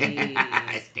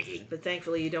 Yikes. But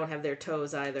thankfully you don't have their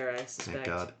toes either, I suspect.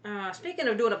 Thank God. Speaking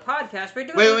of doing a podcast, we're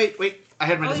doing... Wait. I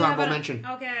had my dishonorable mention.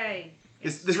 Okay.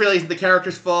 This really isn't the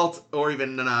character's fault or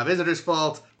even visitor's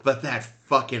fault, but that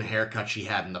fucking haircut she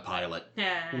had in the pilot.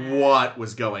 What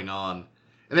was going on?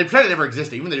 And they pretend it never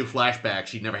existed. Even the new flashback,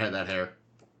 she never had that hair.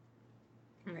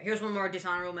 Okay, here's one more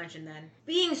dishonorable mention then.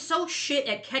 Being so shit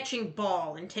at catching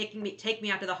ball and take me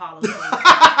out to the hollow.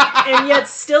 And yet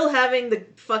still having the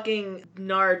fucking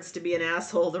nards to be an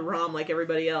asshole to Rom like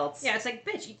everybody else. Yeah, it's like,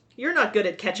 bitch, you're not good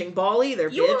at catching ball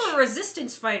either, bitch. You're a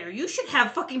resistance fighter. You should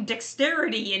have fucking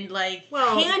dexterity and,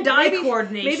 hand-eye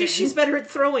coordination. Maybe she's better at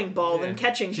throwing ball than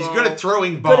catching ball. She's good at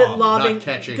throwing ball, not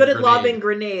catching Good at lobbing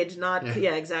grenades, not...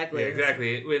 Yeah, exactly. Yeah,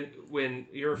 exactly. When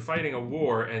you're fighting a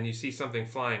war and you see something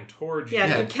flying towards you,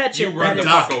 to catch it, you run the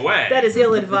fuck away. That is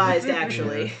ill-advised,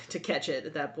 actually, to catch it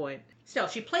at that point. Still,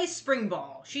 she plays spring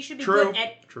ball. She should be good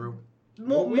at... True.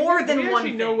 More than one thing. We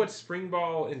actually know what spring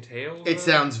ball entails? It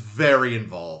sounds very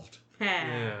involved.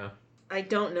 Yeah. I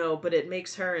don't know, but it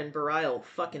makes her and Barile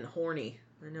fucking horny.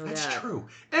 I know That's that. That's true.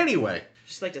 Anyway.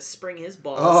 Just like to spring his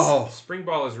balls. Oh. Spring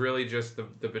ball is really just the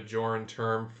Bajoran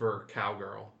term for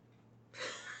cowgirl.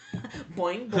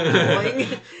 Boing, boing,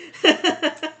 boing.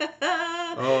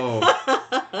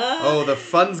 Oh, the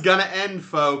fun's gonna end,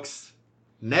 folks.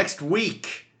 Next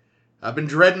week. I've been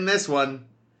dreading this one.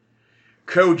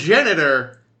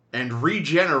 Cogenitor and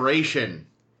regeneration.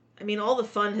 I mean, all the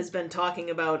fun has been talking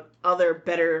about other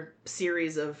better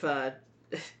series of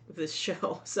this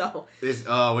show, so...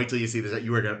 wait till you see this.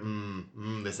 You were gonna,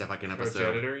 this fucking episode.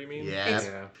 Cogenitor, you mean?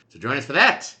 Yeah. So join us for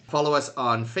that. Follow us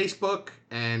on Facebook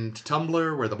and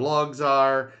Tumblr, where the blogs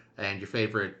are, and your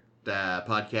favorite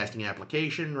podcasting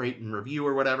application, rate and review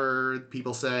or whatever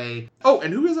people say. Oh,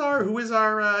 and who is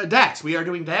our Dax? We are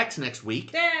doing Dax next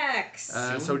week. Dax!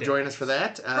 So join us for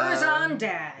that. Hers on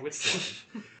Dax. Which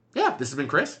one? Yeah, this has been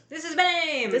Chris. This has been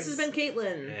Ames. This has been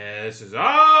Caitlin. And this is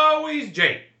always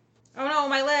Jake. Oh no,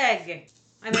 my leg.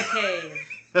 I'm in a cave.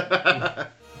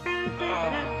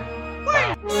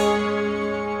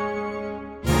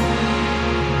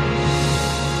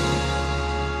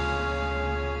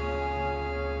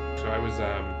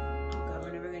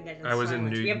 I was in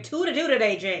We have 2 to do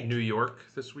today, Jake. New York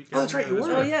this weekend. Oh, that's right, you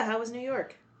were. Oh, yeah, how was New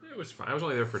York? It was fine. I was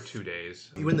only there for 2 days.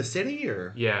 You in the city,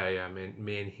 or? Yeah,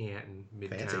 Manhattan,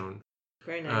 Midtown. Fancy.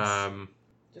 Very nice.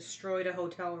 Destroyed a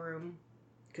hotel room.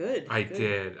 Good. I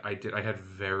did. I had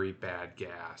very bad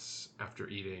gas after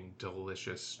eating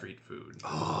delicious street food.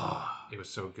 Oh. It was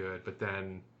so good, but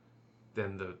then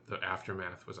the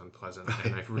aftermath was unpleasant,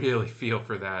 and I really feel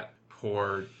for that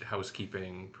poor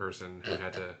housekeeping person who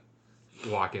had to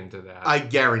walk into that. I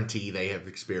guarantee they have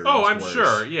experienced I'm worse.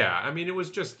 sure. Yeah. I mean,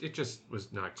 it just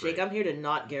was not great. Jake, I'm here to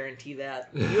not guarantee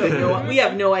that. We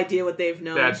have no idea what they've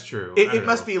known. That's true. It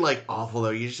must be like awful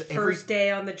though. You just First day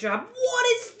on the job. What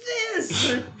is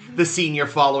this? The senior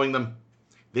following them.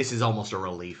 This is almost a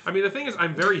relief. I mean, the thing is,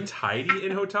 I'm very tidy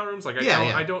in hotel rooms. Like,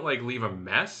 I don't like leave a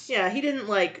mess. Yeah, he didn't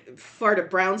like fart a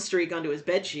brown streak onto his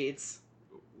bed sheets.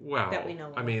 Well, that we know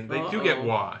of. I mean, they do get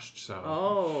washed,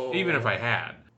 so even if I had.